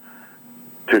to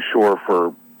shore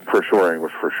for shore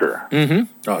anglers for sure.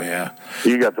 Oh yeah.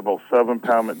 You got the both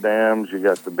sub-impoundment dams, you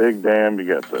got the big dam, you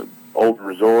got the old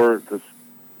resort. You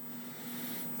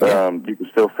can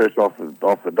still fish off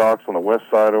the docks on the west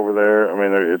side over there. I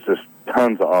mean, it's just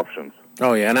tons of options.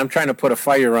 Oh, yeah, and I'm trying to put a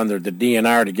fire under the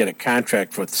DNR to get a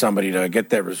contract with somebody to get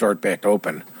that resort back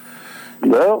open.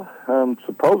 Well,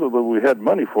 supposedly we had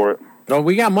money for it. No,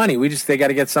 we got money. They got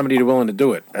to get somebody willing to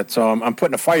do it. That's I'm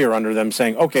putting a fire under them,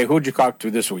 saying, "Okay, who'd you talk to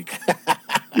this week?"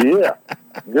 Yeah,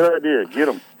 good idea. Get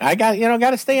them. I got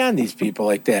to stay on these people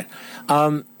like that.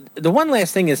 The one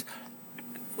last thing is,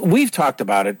 we've talked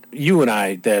about it, you and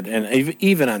I, and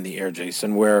even on the air,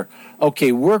 Jason, where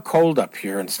we're cold up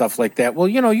here and stuff like that. Well,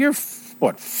 you're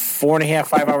 4.5,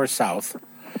 5 hours south,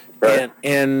 right.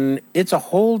 and it's a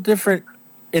whole different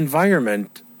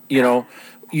environment. You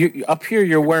up here,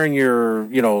 you're wearing your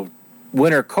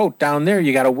winter coat. Down there,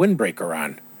 you got a windbreaker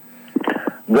on.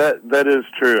 That is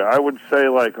true. I would say,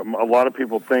 like, a lot of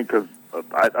people think, because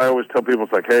I always tell people,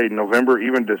 it's like, hey, November,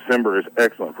 even December is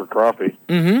excellent for crappie.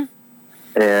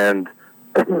 And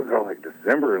like,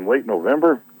 December and late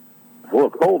November, it's a little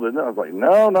cold, isn't it? I was like,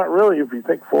 no, not really. If you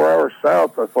think 4 hours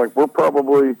south, that's like, we're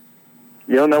probably,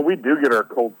 now we do get our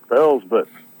cold spells, but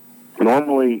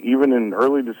normally, even in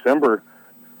early December,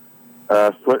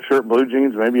 sweatshirt, blue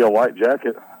jeans, maybe a light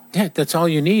jacket. Yeah, that's all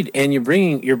you need, and you're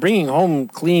bringing home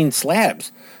clean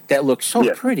slabs that look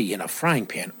so pretty in a frying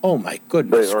pan. Oh my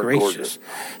goodness gracious!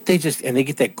 Gorgeous. They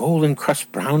get that golden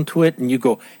crust brown to it, and you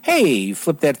go, hey, you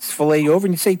flip that fillet over,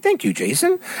 and you say, thank you,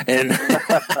 Jason. And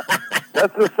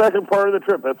that's the second part of the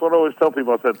trip. That's what I always tell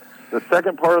people. I said the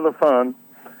second part of the fun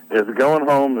is going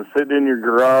home and sitting in your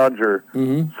garage or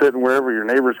sitting wherever your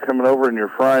neighbor's coming over and you're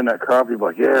frying that crappie.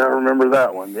 Like, yeah, I remember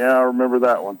that one. Yeah, I remember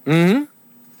that one.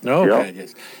 Oh, yep.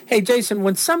 Yes. Hey, Jason,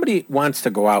 when somebody wants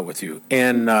to go out with you,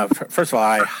 and first of all,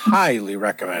 I highly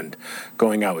recommend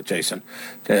going out with Jason.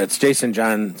 It's Jason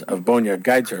John of Boneyard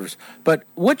Guide Service. But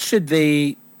what should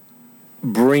they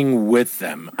bring with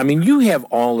them? I mean, you have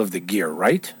all of the gear,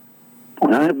 right?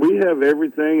 We have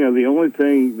everything. The only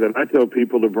thing that I tell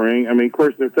people to bring, I mean, of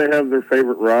course, if they have their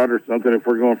favorite rod or something, if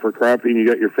we're going for crappie and you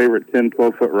got your favorite 10,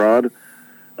 12-foot rod,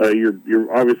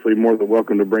 you're obviously more than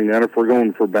welcome to bring that. If we're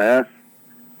going for bass,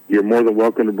 you're more than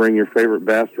welcome to bring your favorite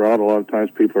bass rod. A lot of times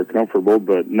people are comfortable,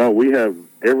 but no, we have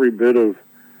every bit of,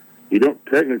 you don't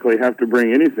technically have to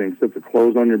bring anything except the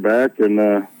clothes on your back and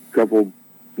a couple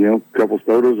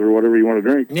sodas or whatever you want to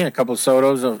drink. Yeah, a couple of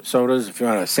sodas if you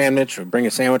want a sandwich or bring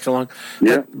a sandwich along.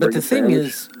 Yeah. But the thing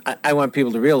is, I want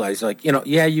people to realize, like,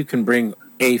 you can bring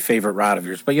a favorite rod of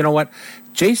yours, but you know what?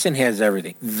 Jason has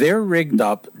everything. They're rigged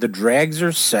up. The drags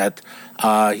are set.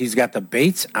 He's got the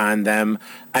baits on them.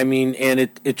 I mean, and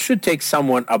it should take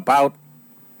someone about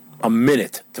a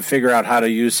minute to figure out how to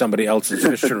use somebody else's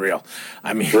fishing reel.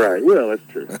 I mean, right? Well, that's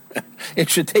true. It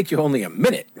should take you only a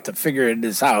minute to figure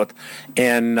this out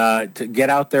and to get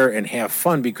out there and have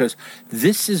fun, because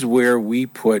this is where we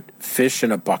put fish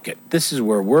in a bucket. This is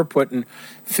where we're putting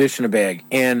fish in a bag.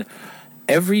 And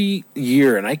every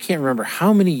year, and I can't remember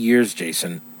how many years,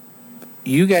 Jason,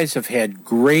 you guys have had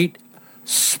great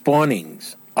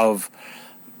spawnings of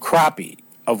crappie,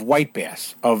 of white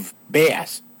bass, of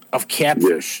bass, of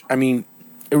catfish. I mean,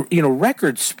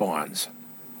 record spawns.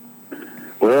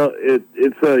 Well, it's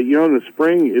in the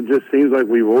spring, it just seems like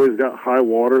we've always got high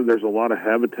water. There's a lot of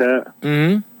habitat.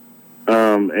 Mm-hmm.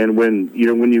 And when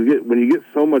you get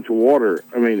so much water,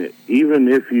 I mean, even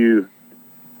if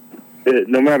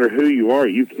no matter who you are,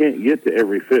 you can't get to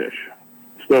every fish.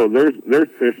 So there's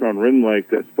fish on Rend Lake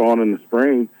that spawn in the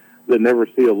spring that never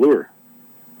see a lure.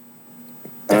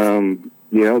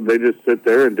 They just sit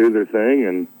there and do their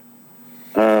thing.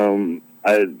 And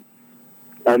I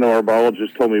know our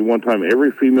biologist told me one time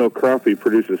every female crappie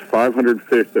produces 500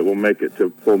 fish that will make it to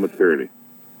full maturity.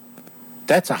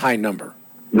 That's a high number.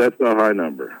 That's a high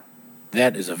number.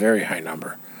 That is a very high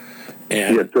number.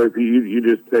 And yeah, so if you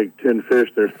just take 10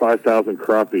 fish, there's 5,000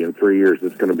 crappie in 3 years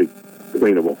that's going to be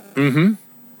cleanable. Mm-hmm.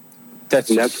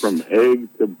 That's from egg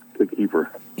to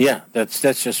keeper. Yeah, that's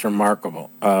just remarkable.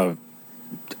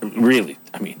 Really,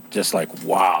 I mean, just like,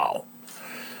 wow.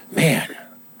 Man,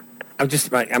 I'm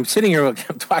sitting here, I'm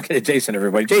talking to Jason,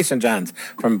 everybody. Jason Johns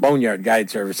from Boneyard Guide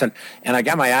Service. And I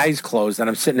got my eyes closed, and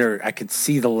I'm sitting there. I could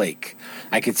see the lake.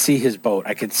 I could see his boat.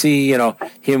 I could see,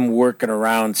 him working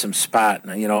around some spot,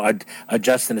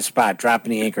 adjusting the spot,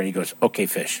 dropping the anchor. And he goes, okay,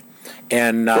 fish.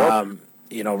 And,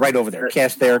 right over there.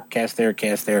 Cast there, cast there,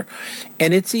 cast there.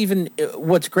 And it's even,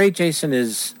 what's great, Jason,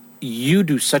 is you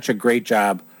do such a great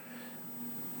job.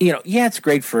 It's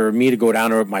great for me to go down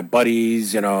there with my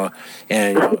buddies, and a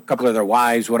couple of their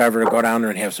wives, whatever, to go down there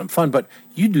and have some fun. But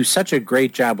you do such a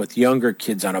great job with younger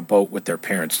kids on a boat with their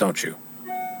parents, don't you?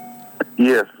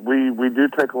 Yes, we do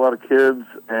take a lot of kids,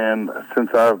 and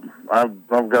since I've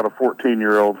got a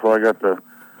 14-year-old, so I've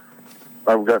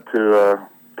got to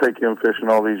take him fishing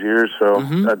all these years. So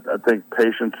I think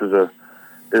patience is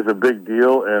a big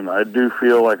deal, and I do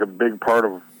feel like a big part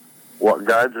of what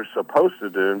guides are supposed to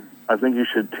do, I think you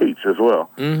should teach as well.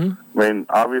 Mm-hmm. I mean,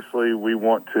 obviously, we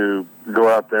want to go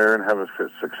out there and have a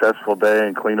successful day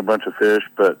and clean a bunch of fish,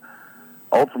 but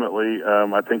ultimately,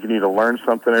 I think you need to learn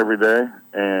something every day,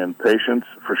 and patience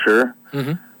for sure.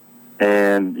 Mm-hmm.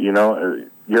 And,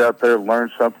 get out there,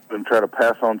 learn something, and try to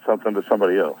pass on something to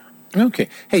somebody else. Okay.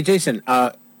 Hey, Jason,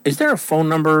 is there a phone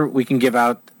number we can give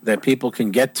out that people can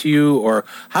get to you, or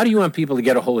how do you want people to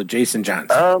get a hold of Jason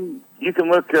Johns? You can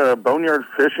look Boneyard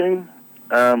Fishing,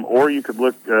 or you could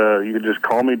look. You could just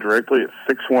call me directly at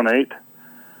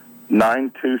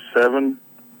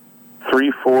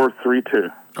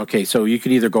 618-927-3432. Okay, so you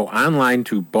could either go online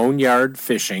to Boneyard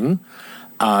Fishing.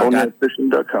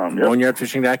 Boneyardfishing.com. Yep.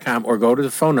 Boneyardfishing.com, or go to the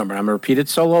phone number. I'm going to repeat it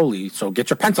slowly, so get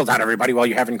your pencils out, everybody, while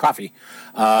you're having coffee.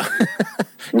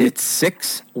 It's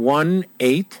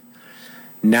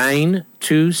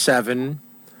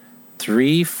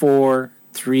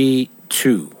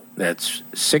 618-927-3432. That's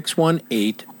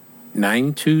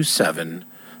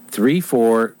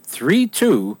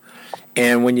 618-927-3432.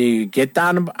 And when you get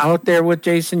down out there with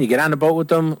Jason, you get on the boat with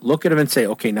them, look at him and say,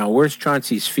 okay, now where's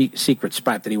Chauncey's secret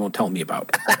spot that he won't tell me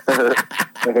about? Hey,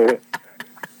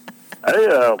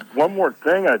 one more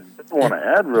thing I want to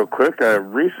add real quick. I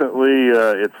recently,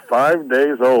 it's 5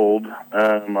 days old, we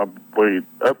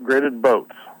upgraded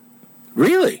boats.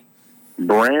 Really?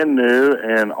 Brand new,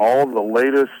 and all the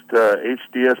latest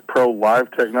HDS Pro Live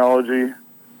technology.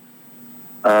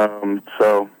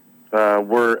 So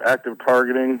we're active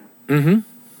targeting.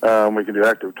 Mm-hmm. We can do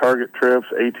active target trips,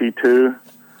 AT2.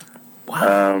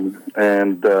 Wow.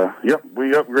 Yep,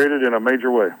 we upgraded in a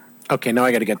major way. Okay, now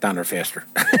I got to get down there faster.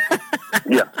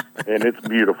 Yeah, and it's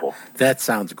beautiful. That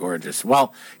sounds gorgeous.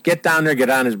 Well, get down there, get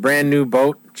on his brand new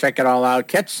boat, check it all out,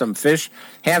 catch some fish,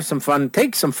 have some fun,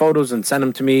 take some photos and send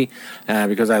them to me,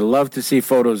 because I love to see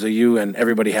photos of you and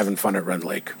everybody having fun at Rend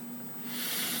Lake.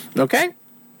 Okay?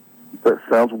 That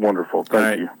sounds wonderful.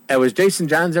 Thank you. That was Jason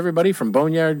Johns, everybody, from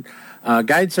Boneyard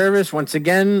Guide Service. Once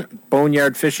again,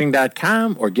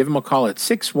 boneyardfishing.com, or give him a call at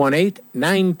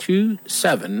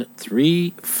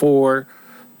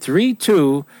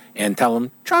 618-927-3432 and tell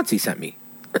him Chauncey sent me.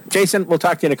 Jason, we'll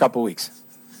talk to you in a couple weeks.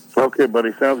 Okay,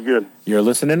 buddy. Sounds good. You're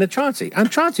listening to Chauncey on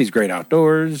Chauncey's Great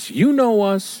Outdoors. You know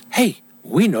us. Hey,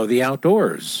 we know the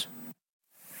outdoors.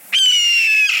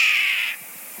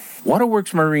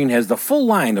 Waterworks Marine has the full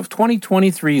line of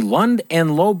 2023 Lund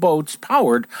and Low boats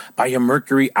powered by a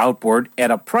Mercury outboard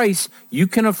at a price you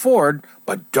can afford,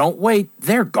 but don't wait,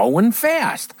 they're going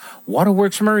fast.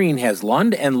 Waterworks Marine has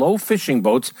Lund and Low fishing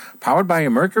boats powered by a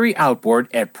Mercury outboard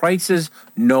at prices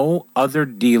no other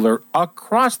dealer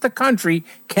across the country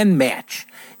can match.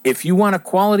 If you want a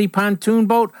quality pontoon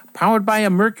boat powered by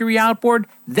a Mercury outboard,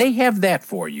 they have that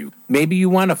for you. Maybe you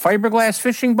want a fiberglass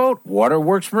fishing boat?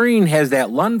 Waterworks Marine has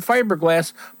that Lund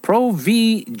Fiberglass Pro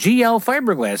V GL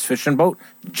fiberglass fishing boat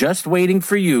just waiting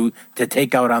for you to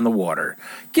take out on the water.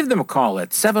 Give them a call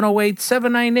at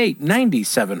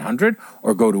 708-798-9700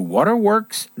 or go to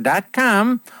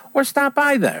waterworks.com or stop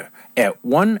by there at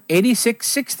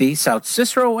 18660 South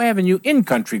Cicero Avenue in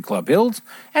Country Club Hills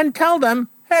and tell them,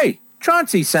 hey,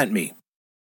 Chauncey sent me.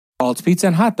 Paul's Pizza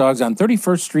and Hot Dogs on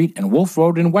 31st Street and Wolf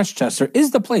Road in Westchester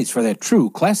is the place for that true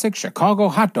classic Chicago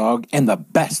hot dog and the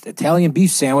best Italian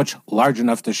beef sandwich large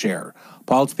enough to share.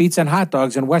 Paul's Pizza and Hot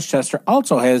Dogs in Westchester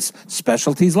also has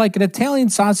specialties like an Italian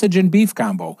sausage and beef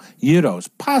combo, gyros,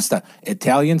 pasta,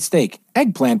 Italian steak,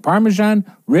 eggplant parmesan,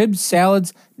 ribs,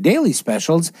 salads, daily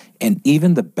specials, and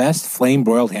even the best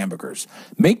flame-broiled hamburgers.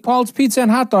 Make Paul's Pizza and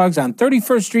Hot Dogs on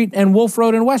 31st Street and Wolf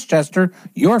Road in Westchester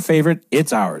your favorite.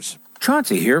 It's ours.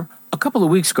 Chauncey here. A couple of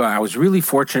weeks ago, I was really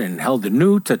fortunate and held the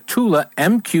new Tatula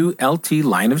MQLT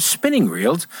line of spinning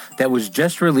reels that was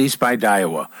just released by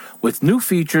Daiwa, with new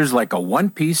features like a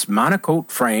one-piece monocoque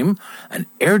frame, an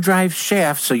air drive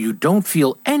shaft so you don't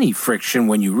feel any friction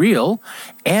when you reel.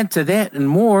 Add to that and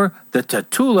more, the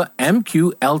Tatula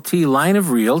MQLT line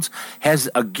of reels has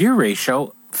a gear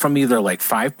ratio from either like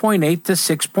 5.8 to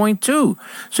 6.2.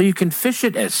 So you can fish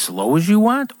it as slow as you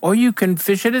want, or you can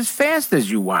fish it as fast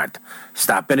as you want.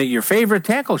 Stop in at your favorite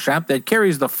tackle shop that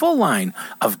carries the full line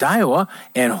of Daiwa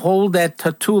and hold that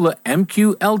Tatula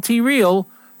MQLT reel.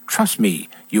 Trust me,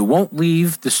 you won't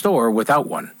leave the store without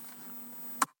one.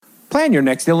 Plan your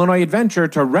next Illinois adventure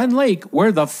to Rend Lake,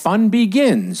 where the fun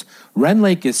begins. Rend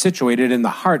Lake is situated in the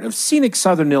heart of scenic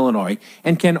southern Illinois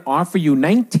and can offer you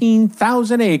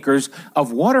 19,000 acres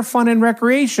of water fun and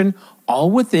recreation,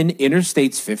 all within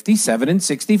Interstates 57 and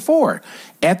 64.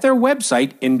 At their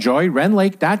website,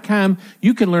 enjoyrendlake.com,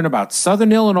 you can learn about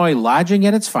southern Illinois lodging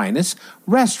at its finest,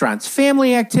 restaurants,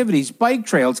 family activities, bike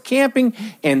trails, camping,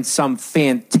 and some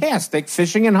fantastic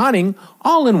fishing and hunting,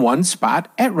 all in one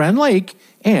spot at Rend Lake.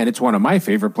 And it's one of my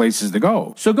favorite places to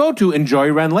go. So go to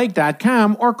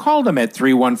enjoyrendlake.com or call them at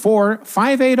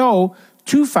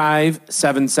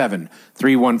 314-580-2577.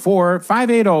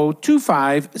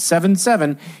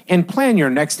 314-580-2577 and plan your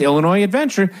next Illinois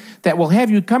adventure that will have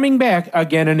you coming back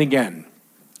again and again.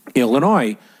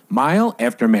 Illinois, mile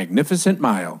after magnificent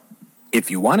mile. If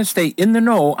you want to stay in the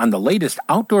know on the latest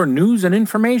outdoor news and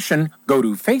information, go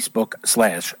to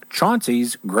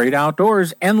Facebook/Chauncey's Great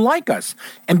Outdoors and like us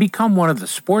and become one of the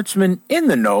sportsmen in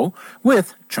the know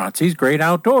with Chauncey's Great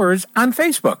Outdoors on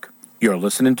Facebook. You're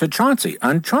listening to Chauncey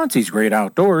on Chauncey's Great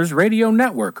Outdoors Radio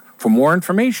Network. For more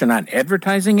information on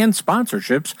advertising and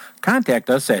sponsorships, contact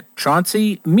us at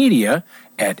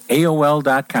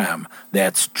chaunceymedia@aol.com.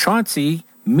 That's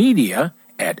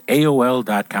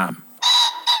chaunceymedia@aol.com.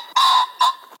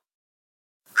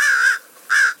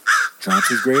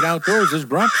 Chauncey's Great Outdoors is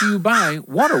brought to you by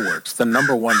Waterworks, the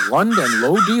 #1 Lund and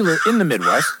Low dealer in the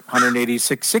Midwest,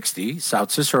 18660 South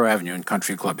Cicero Avenue in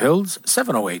Country Club Hills,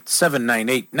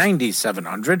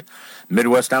 708-798-9700.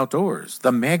 Midwest Outdoors,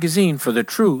 the magazine for the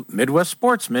true Midwest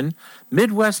sportsman,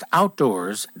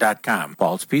 MidwestOutdoors.com.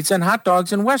 Paul's Pizza and Hot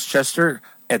Dogs in Westchester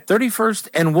at 31st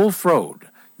and Wolf Road.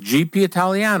 GP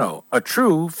Italiano, a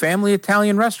true family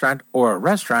Italian restaurant or a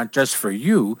restaurant just for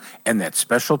you and that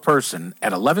special person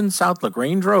at 11 South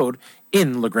LaGrange Road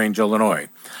in LaGrange, Illinois.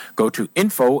 Go to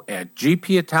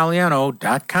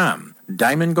info@gpitaliano.com.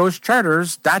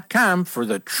 DiamondGhostCharters.com for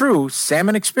the true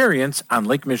salmon experience on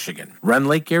Lake Michigan. Rend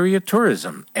Lake Area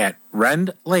Tourism at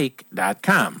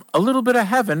rendlake.com. A little bit of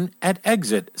heaven at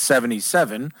exit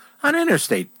 77 on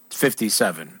Interstate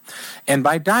 57. And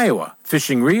by Daiwa,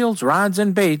 fishing reels, rods,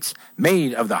 and baits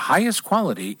made of the highest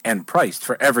quality and priced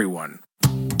for everyone.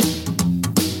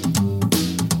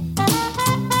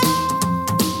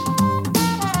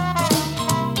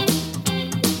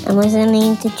 I'm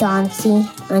listening to Chauncey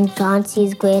on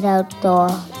Chauncey's Great Outdoor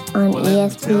on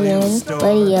ESPN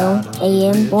Radio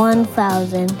AM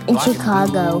 1000 in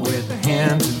Chicago. With the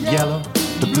hands of yellow,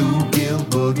 the bluegill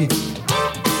boogie.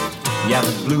 Yeah,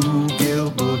 the bluegill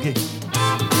boogie.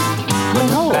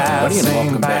 Hello, everybody, and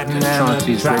welcome back to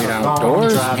Chauncey's Great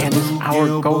Outdoors. And this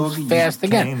hour goes fast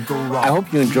again. I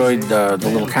hope you enjoyed the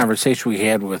little conversation we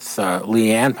had with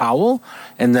Lea Anne Powell.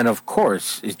 And then, of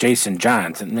course, is Jason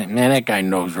Johns. And man, that guy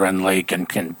knows Rend Lake and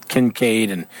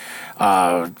Kincaid and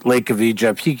Lake of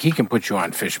Egypt. He can put you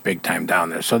on fish big time down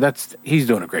there. So he's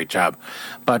doing a great job.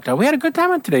 But we had a good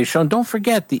time on today's show. And don't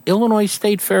forget, the Illinois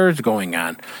State Fair is going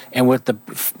on. And with the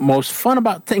most fun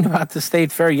thing about the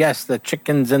State Fair, yes, the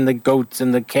chickens and the goats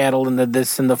and the cattle and the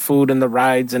this and the food and the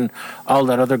rides and all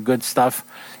that other good stuff,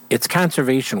 it's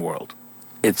Conservation World.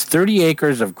 It's 30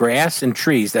 acres of grass and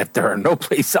trees that there are no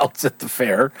place else at the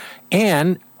fair,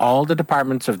 and all the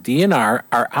departments of DNR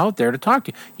are out there to talk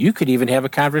to you. You could even have a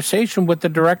conversation with the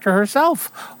director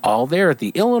herself, all there at the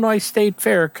Illinois State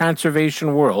Fair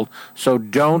Conservation World, so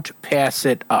don't pass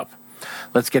it up.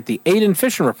 Let's get the Aiden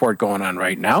Fish Report going on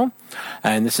right now.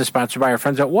 And this is sponsored by our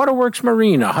friends at Waterworks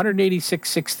Marine,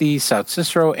 18660 South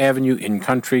Cicero Avenue in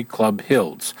Country Club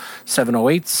Hills,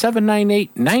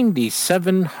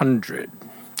 708-798-9700.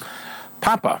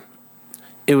 Papa,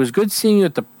 it was good seeing you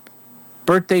at the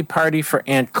birthday party for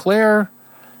Aunt Claire.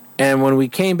 And when we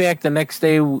came back the next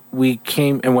day, we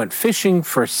came and went fishing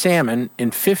for salmon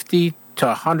in 50 to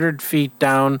 100 feet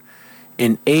down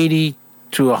in 80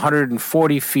 to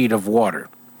 140 feet of water.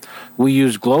 We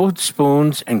used glow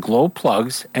spoons and glow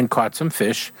plugs and caught some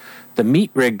fish. The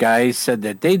meat rig guys said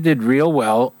that they did real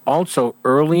well, also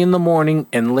early in the morning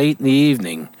and late in the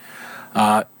evening.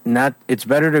 It's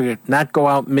better to not go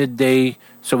out midday,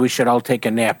 so we should all take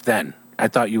a nap then. I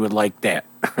thought you would like that.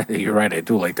 You're right, I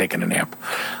do like taking a nap.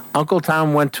 Uncle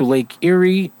Tom went to Lake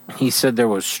Erie. He said there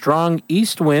was strong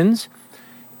east winds,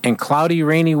 and cloudy,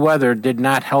 rainy weather did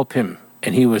not help him,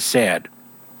 and he was sad.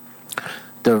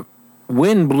 The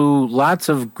wind blew lots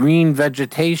of green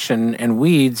vegetation and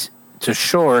weeds to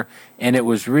shore, and it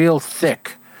was real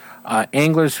thick.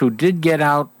 Anglers who did get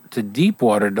out to deep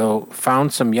water, though,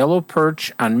 found some yellow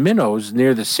perch on minnows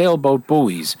near the sailboat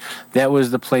buoys. That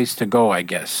was the place to go, I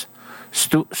guess.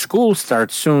 School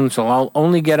starts soon, so I'll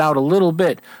only get out a little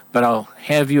bit, but I'll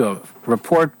have you a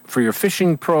report for your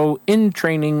fishing pro in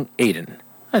training, Aiden.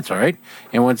 That's all right.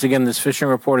 And once again, this fishing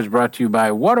report is brought to you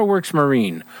by Waterworks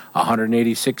Marine,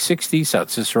 18660 South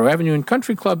Cicero Avenue in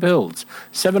Country Club Hills,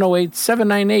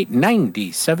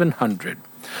 708-798-9700.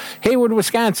 Hayward,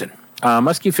 Wisconsin.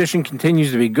 Muskie fishing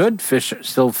continues to be good. Fish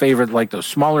still favored like those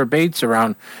smaller baits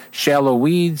around shallow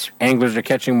weeds. Anglers are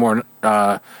catching more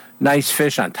nice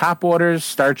fish on top waters.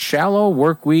 Start shallow,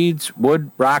 work weeds, wood,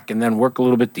 rock, and then work a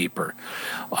little bit deeper.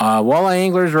 Walleye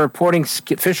anglers are reporting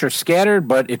fish are scattered,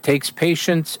 but it takes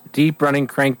patience. Deep running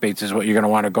crankbaits is what you're going to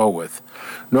want to go with.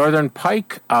 Northern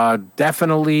pike,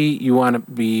 definitely you want to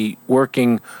be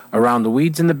working around the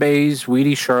weeds in the bays,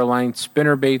 weedy shoreline,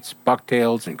 spinner baits,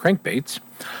 bucktails, and crankbaits.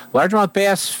 Largemouth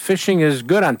bass fishing is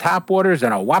good on top waters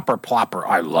and a whopper plopper.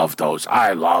 I love those.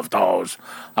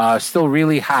 Still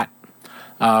really hot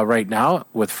right now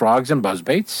with frogs and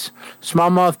buzzbaits.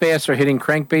 Smallmouth bass are hitting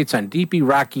crankbaits on deepy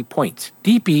rocky points.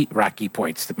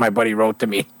 That my buddy wrote to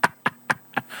me.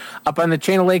 Up on the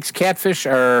chain of lakes, catfish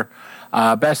are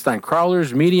best on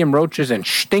crawlers, medium roaches, and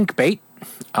stink bait.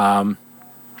 You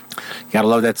gotta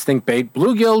love that stink bait.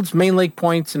 Bluegills, main lake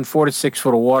points in 4 to 6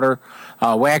 foot of water.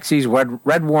 Waxies,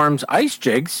 red worms, ice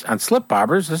jigs on slip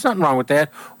bobbers. There's nothing wrong with that.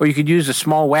 Or you could use a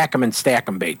small whack 'em and stack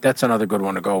 'em bait. That's another good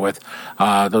one to go with.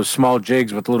 Those small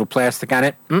jigs with a little plastic on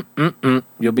it.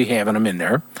 You'll be having them in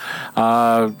there.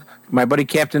 My buddy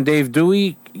Captain Dave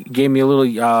Dewey gave me a little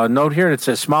note here. It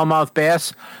says smallmouth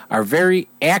bass are very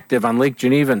active on Lake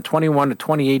Geneva in 21 to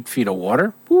 28 feet of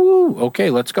water. Woo!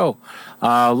 Okay, let's go.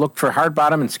 Look for hard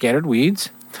bottom and scattered weeds.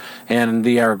 And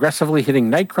they are aggressively hitting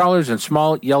night crawlers and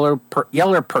small yeller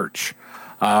perch.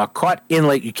 Caught in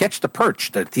lake, you catch the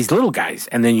perch, these little guys,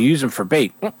 and then you use them for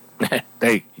bait.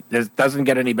 It doesn't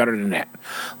get any better than that.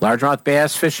 Largemouth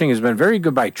bass fishing has been very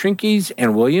good by Trinkies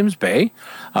and Williams Bay.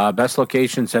 Best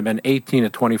locations have been 18 to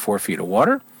 24 feet of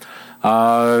water.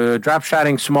 Drop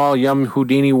shotting small yum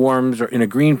Houdini worms or in a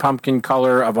green pumpkin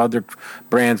color of other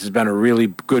brands has been a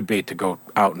really good bait to go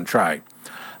out and try.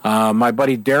 My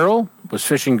buddy Daryl was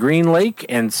fishing Green Lake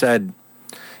and said,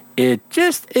 it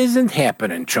just isn't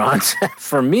happening, Chauncey,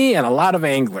 for me and a lot of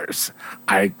anglers.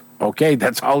 Okay,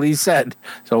 that's all he said.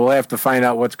 So we'll have to find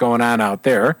out what's going on out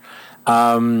there.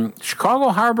 Chicago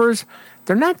harbors,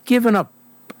 they're not giving up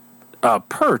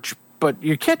perch, but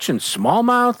you're catching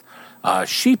smallmouth,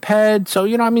 sheephead. So,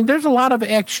 there's a lot of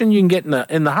action you can get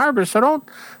in the harbor. So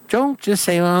don't just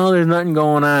say, oh, there's nothing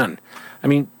going on.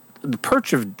 The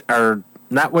perch are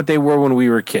not what they were when we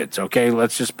were kids, okay?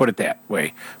 Let's just put it that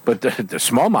way. But the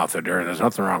smallmouth are there, and there's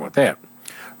nothing wrong with that.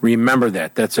 Remember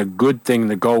that. That's a good thing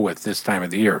to go with this time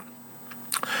of the year.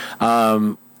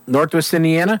 Northwest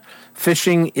Indiana,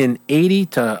 fishing in 80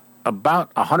 to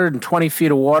about 120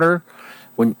 feet of water.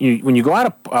 When you go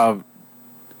out of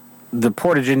the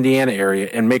Portage, Indiana area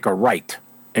and make a right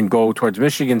and go towards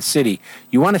Michigan City,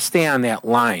 you want to stay on that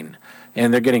line.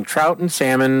 And they're getting trout and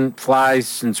salmon,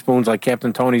 flies and spoons like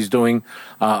Captain Tony's doing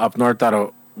up north out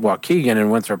of Waukegan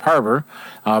and Winthrop Harbor.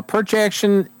 Perch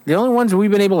action, the only ones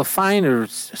we've been able to find are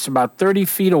about 30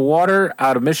 feet of water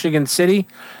out of Michigan City.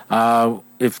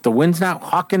 If the wind's not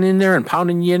hawking in there and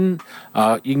pounding you in,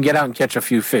 you can get out and catch a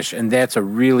few fish, and that's a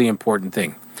really important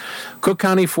thing. Cook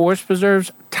County Forest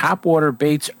Preserves, topwater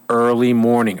baits early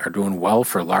morning are doing well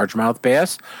for largemouth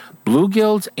bass,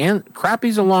 bluegills, and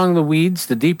crappies along the weeds,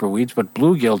 the deeper weeds, but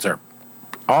bluegills are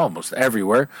almost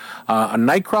everywhere. A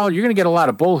night crawl, you're going to get a lot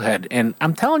of bullhead, and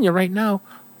I'm telling you right now,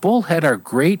 bullhead are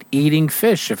great eating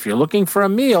fish. If you're looking for a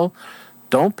meal,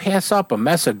 don't pass up a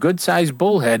mess of good-sized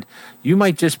bullhead. You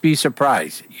might just be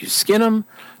surprised. You skin them,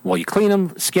 you clean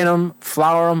them, skin them,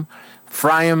 flour them,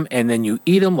 fry them, and then you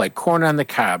eat them like corn on the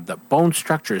cob. The bone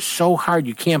structure is so hard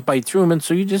you can't bite through them, and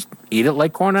so you just eat it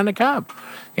like corn on the cob.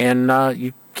 And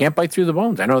you can't bite through the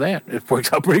bones. I know that. It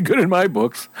works out pretty good in my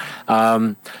books.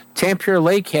 Tampere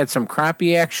Lake had some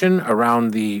crappie action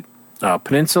around the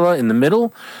peninsula in the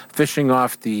middle, fishing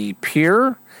off the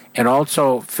pier, and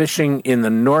also fishing in the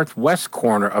northwest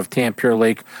corner of Tampere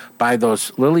Lake by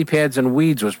those lily pads and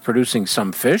weeds was producing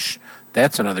some fish.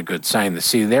 That's another good sign to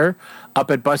see there. Up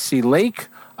at Bussey Lake,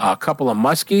 a couple of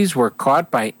muskies were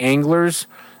caught by anglers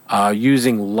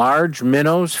using large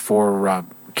minnows for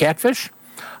catfish.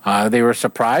 They were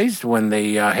surprised when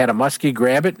they had a muskie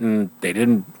grab it, and they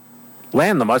didn't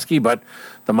land the muskie, but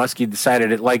the muskie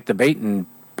decided it liked the bait and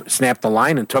snapped the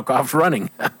line and took off running.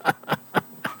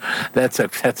 That's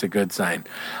a good sign.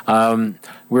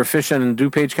 We're fishing in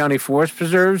DuPage County Forest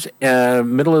Preserves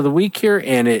middle of the week here,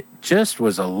 and it just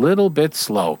was a little bit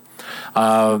slow.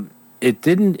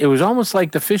 It was almost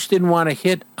like the fish didn't want to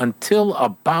hit until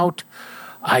about,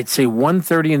 I'd say,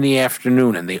 1:30 in the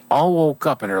afternoon, and they all woke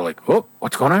up and they're like, "Oh,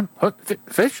 what's going on? What,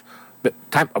 fish? But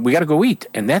time, we got to go eat."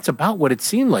 And that's about what it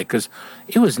seemed like, because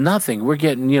it was nothing. We're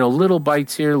getting little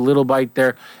bites here, little bite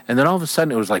there, and then all of a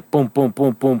sudden it was like boom, boom,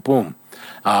 boom, boom, boom.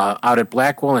 Out at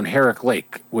Blackwell and Herrick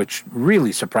Lake, which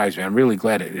really surprised me. I'm really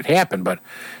glad it happened. But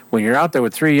when you're out there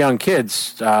with 3 young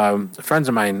kids, friends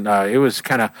of mine, it was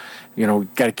kind of,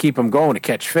 got to keep them going to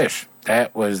catch fish.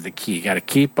 That was the key. Got to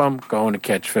keep them going to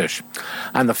catch fish.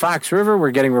 On the Fox River,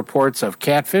 we're getting reports of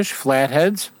catfish,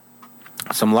 flatheads,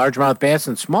 some largemouth bass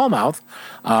and smallmouth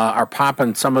are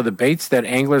popping some of the baits that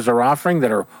anglers are offering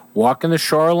that are walking the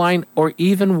shoreline or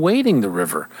even wading the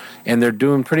river. And they're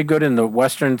doing pretty good in the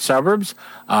western suburbs.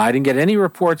 I didn't get any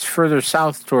reports further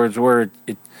south towards where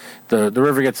the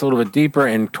river gets a little bit deeper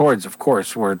and towards, of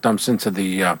course, where it dumps into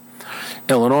the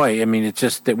Illinois. I mean, it's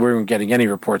just that we weren't getting any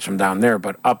reports from down there.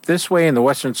 But up this way in the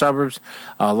western suburbs,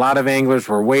 a lot of anglers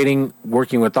were wading,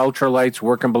 working with ultralights,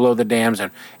 working below the dams,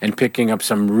 and picking up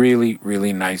some really,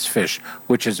 really nice fish,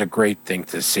 which is a great thing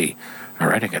to see. All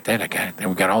right, I got that. And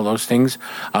we got all those things.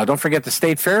 Don't forget the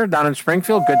State Fair down in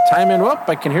Springfield. Good time. And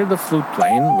I can hear the flute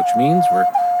playing, which means we're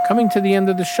coming to the end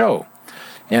of the show.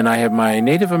 And I have my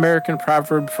Native American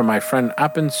proverb from my friend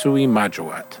Apensui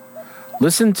Majuat.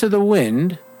 Listen to the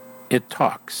wind, it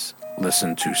talks.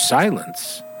 Listen to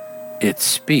silence, it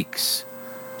speaks.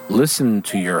 Listen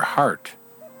to your heart,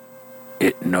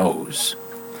 it knows.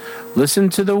 Listen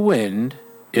to the wind,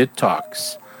 it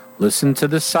talks. Listen to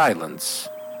the silence,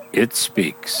 it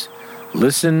speaks.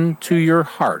 Listen to your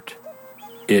heart,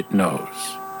 it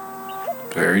knows.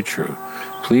 Very true.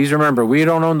 Please remember, we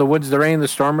don't own the woods, the rain, the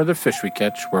storm, or the fish we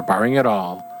catch. We're borrowing it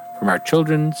all from our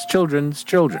children's children's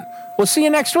children. We'll see you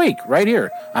next week, right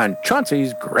here on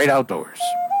Chauncey's Great Outdoors.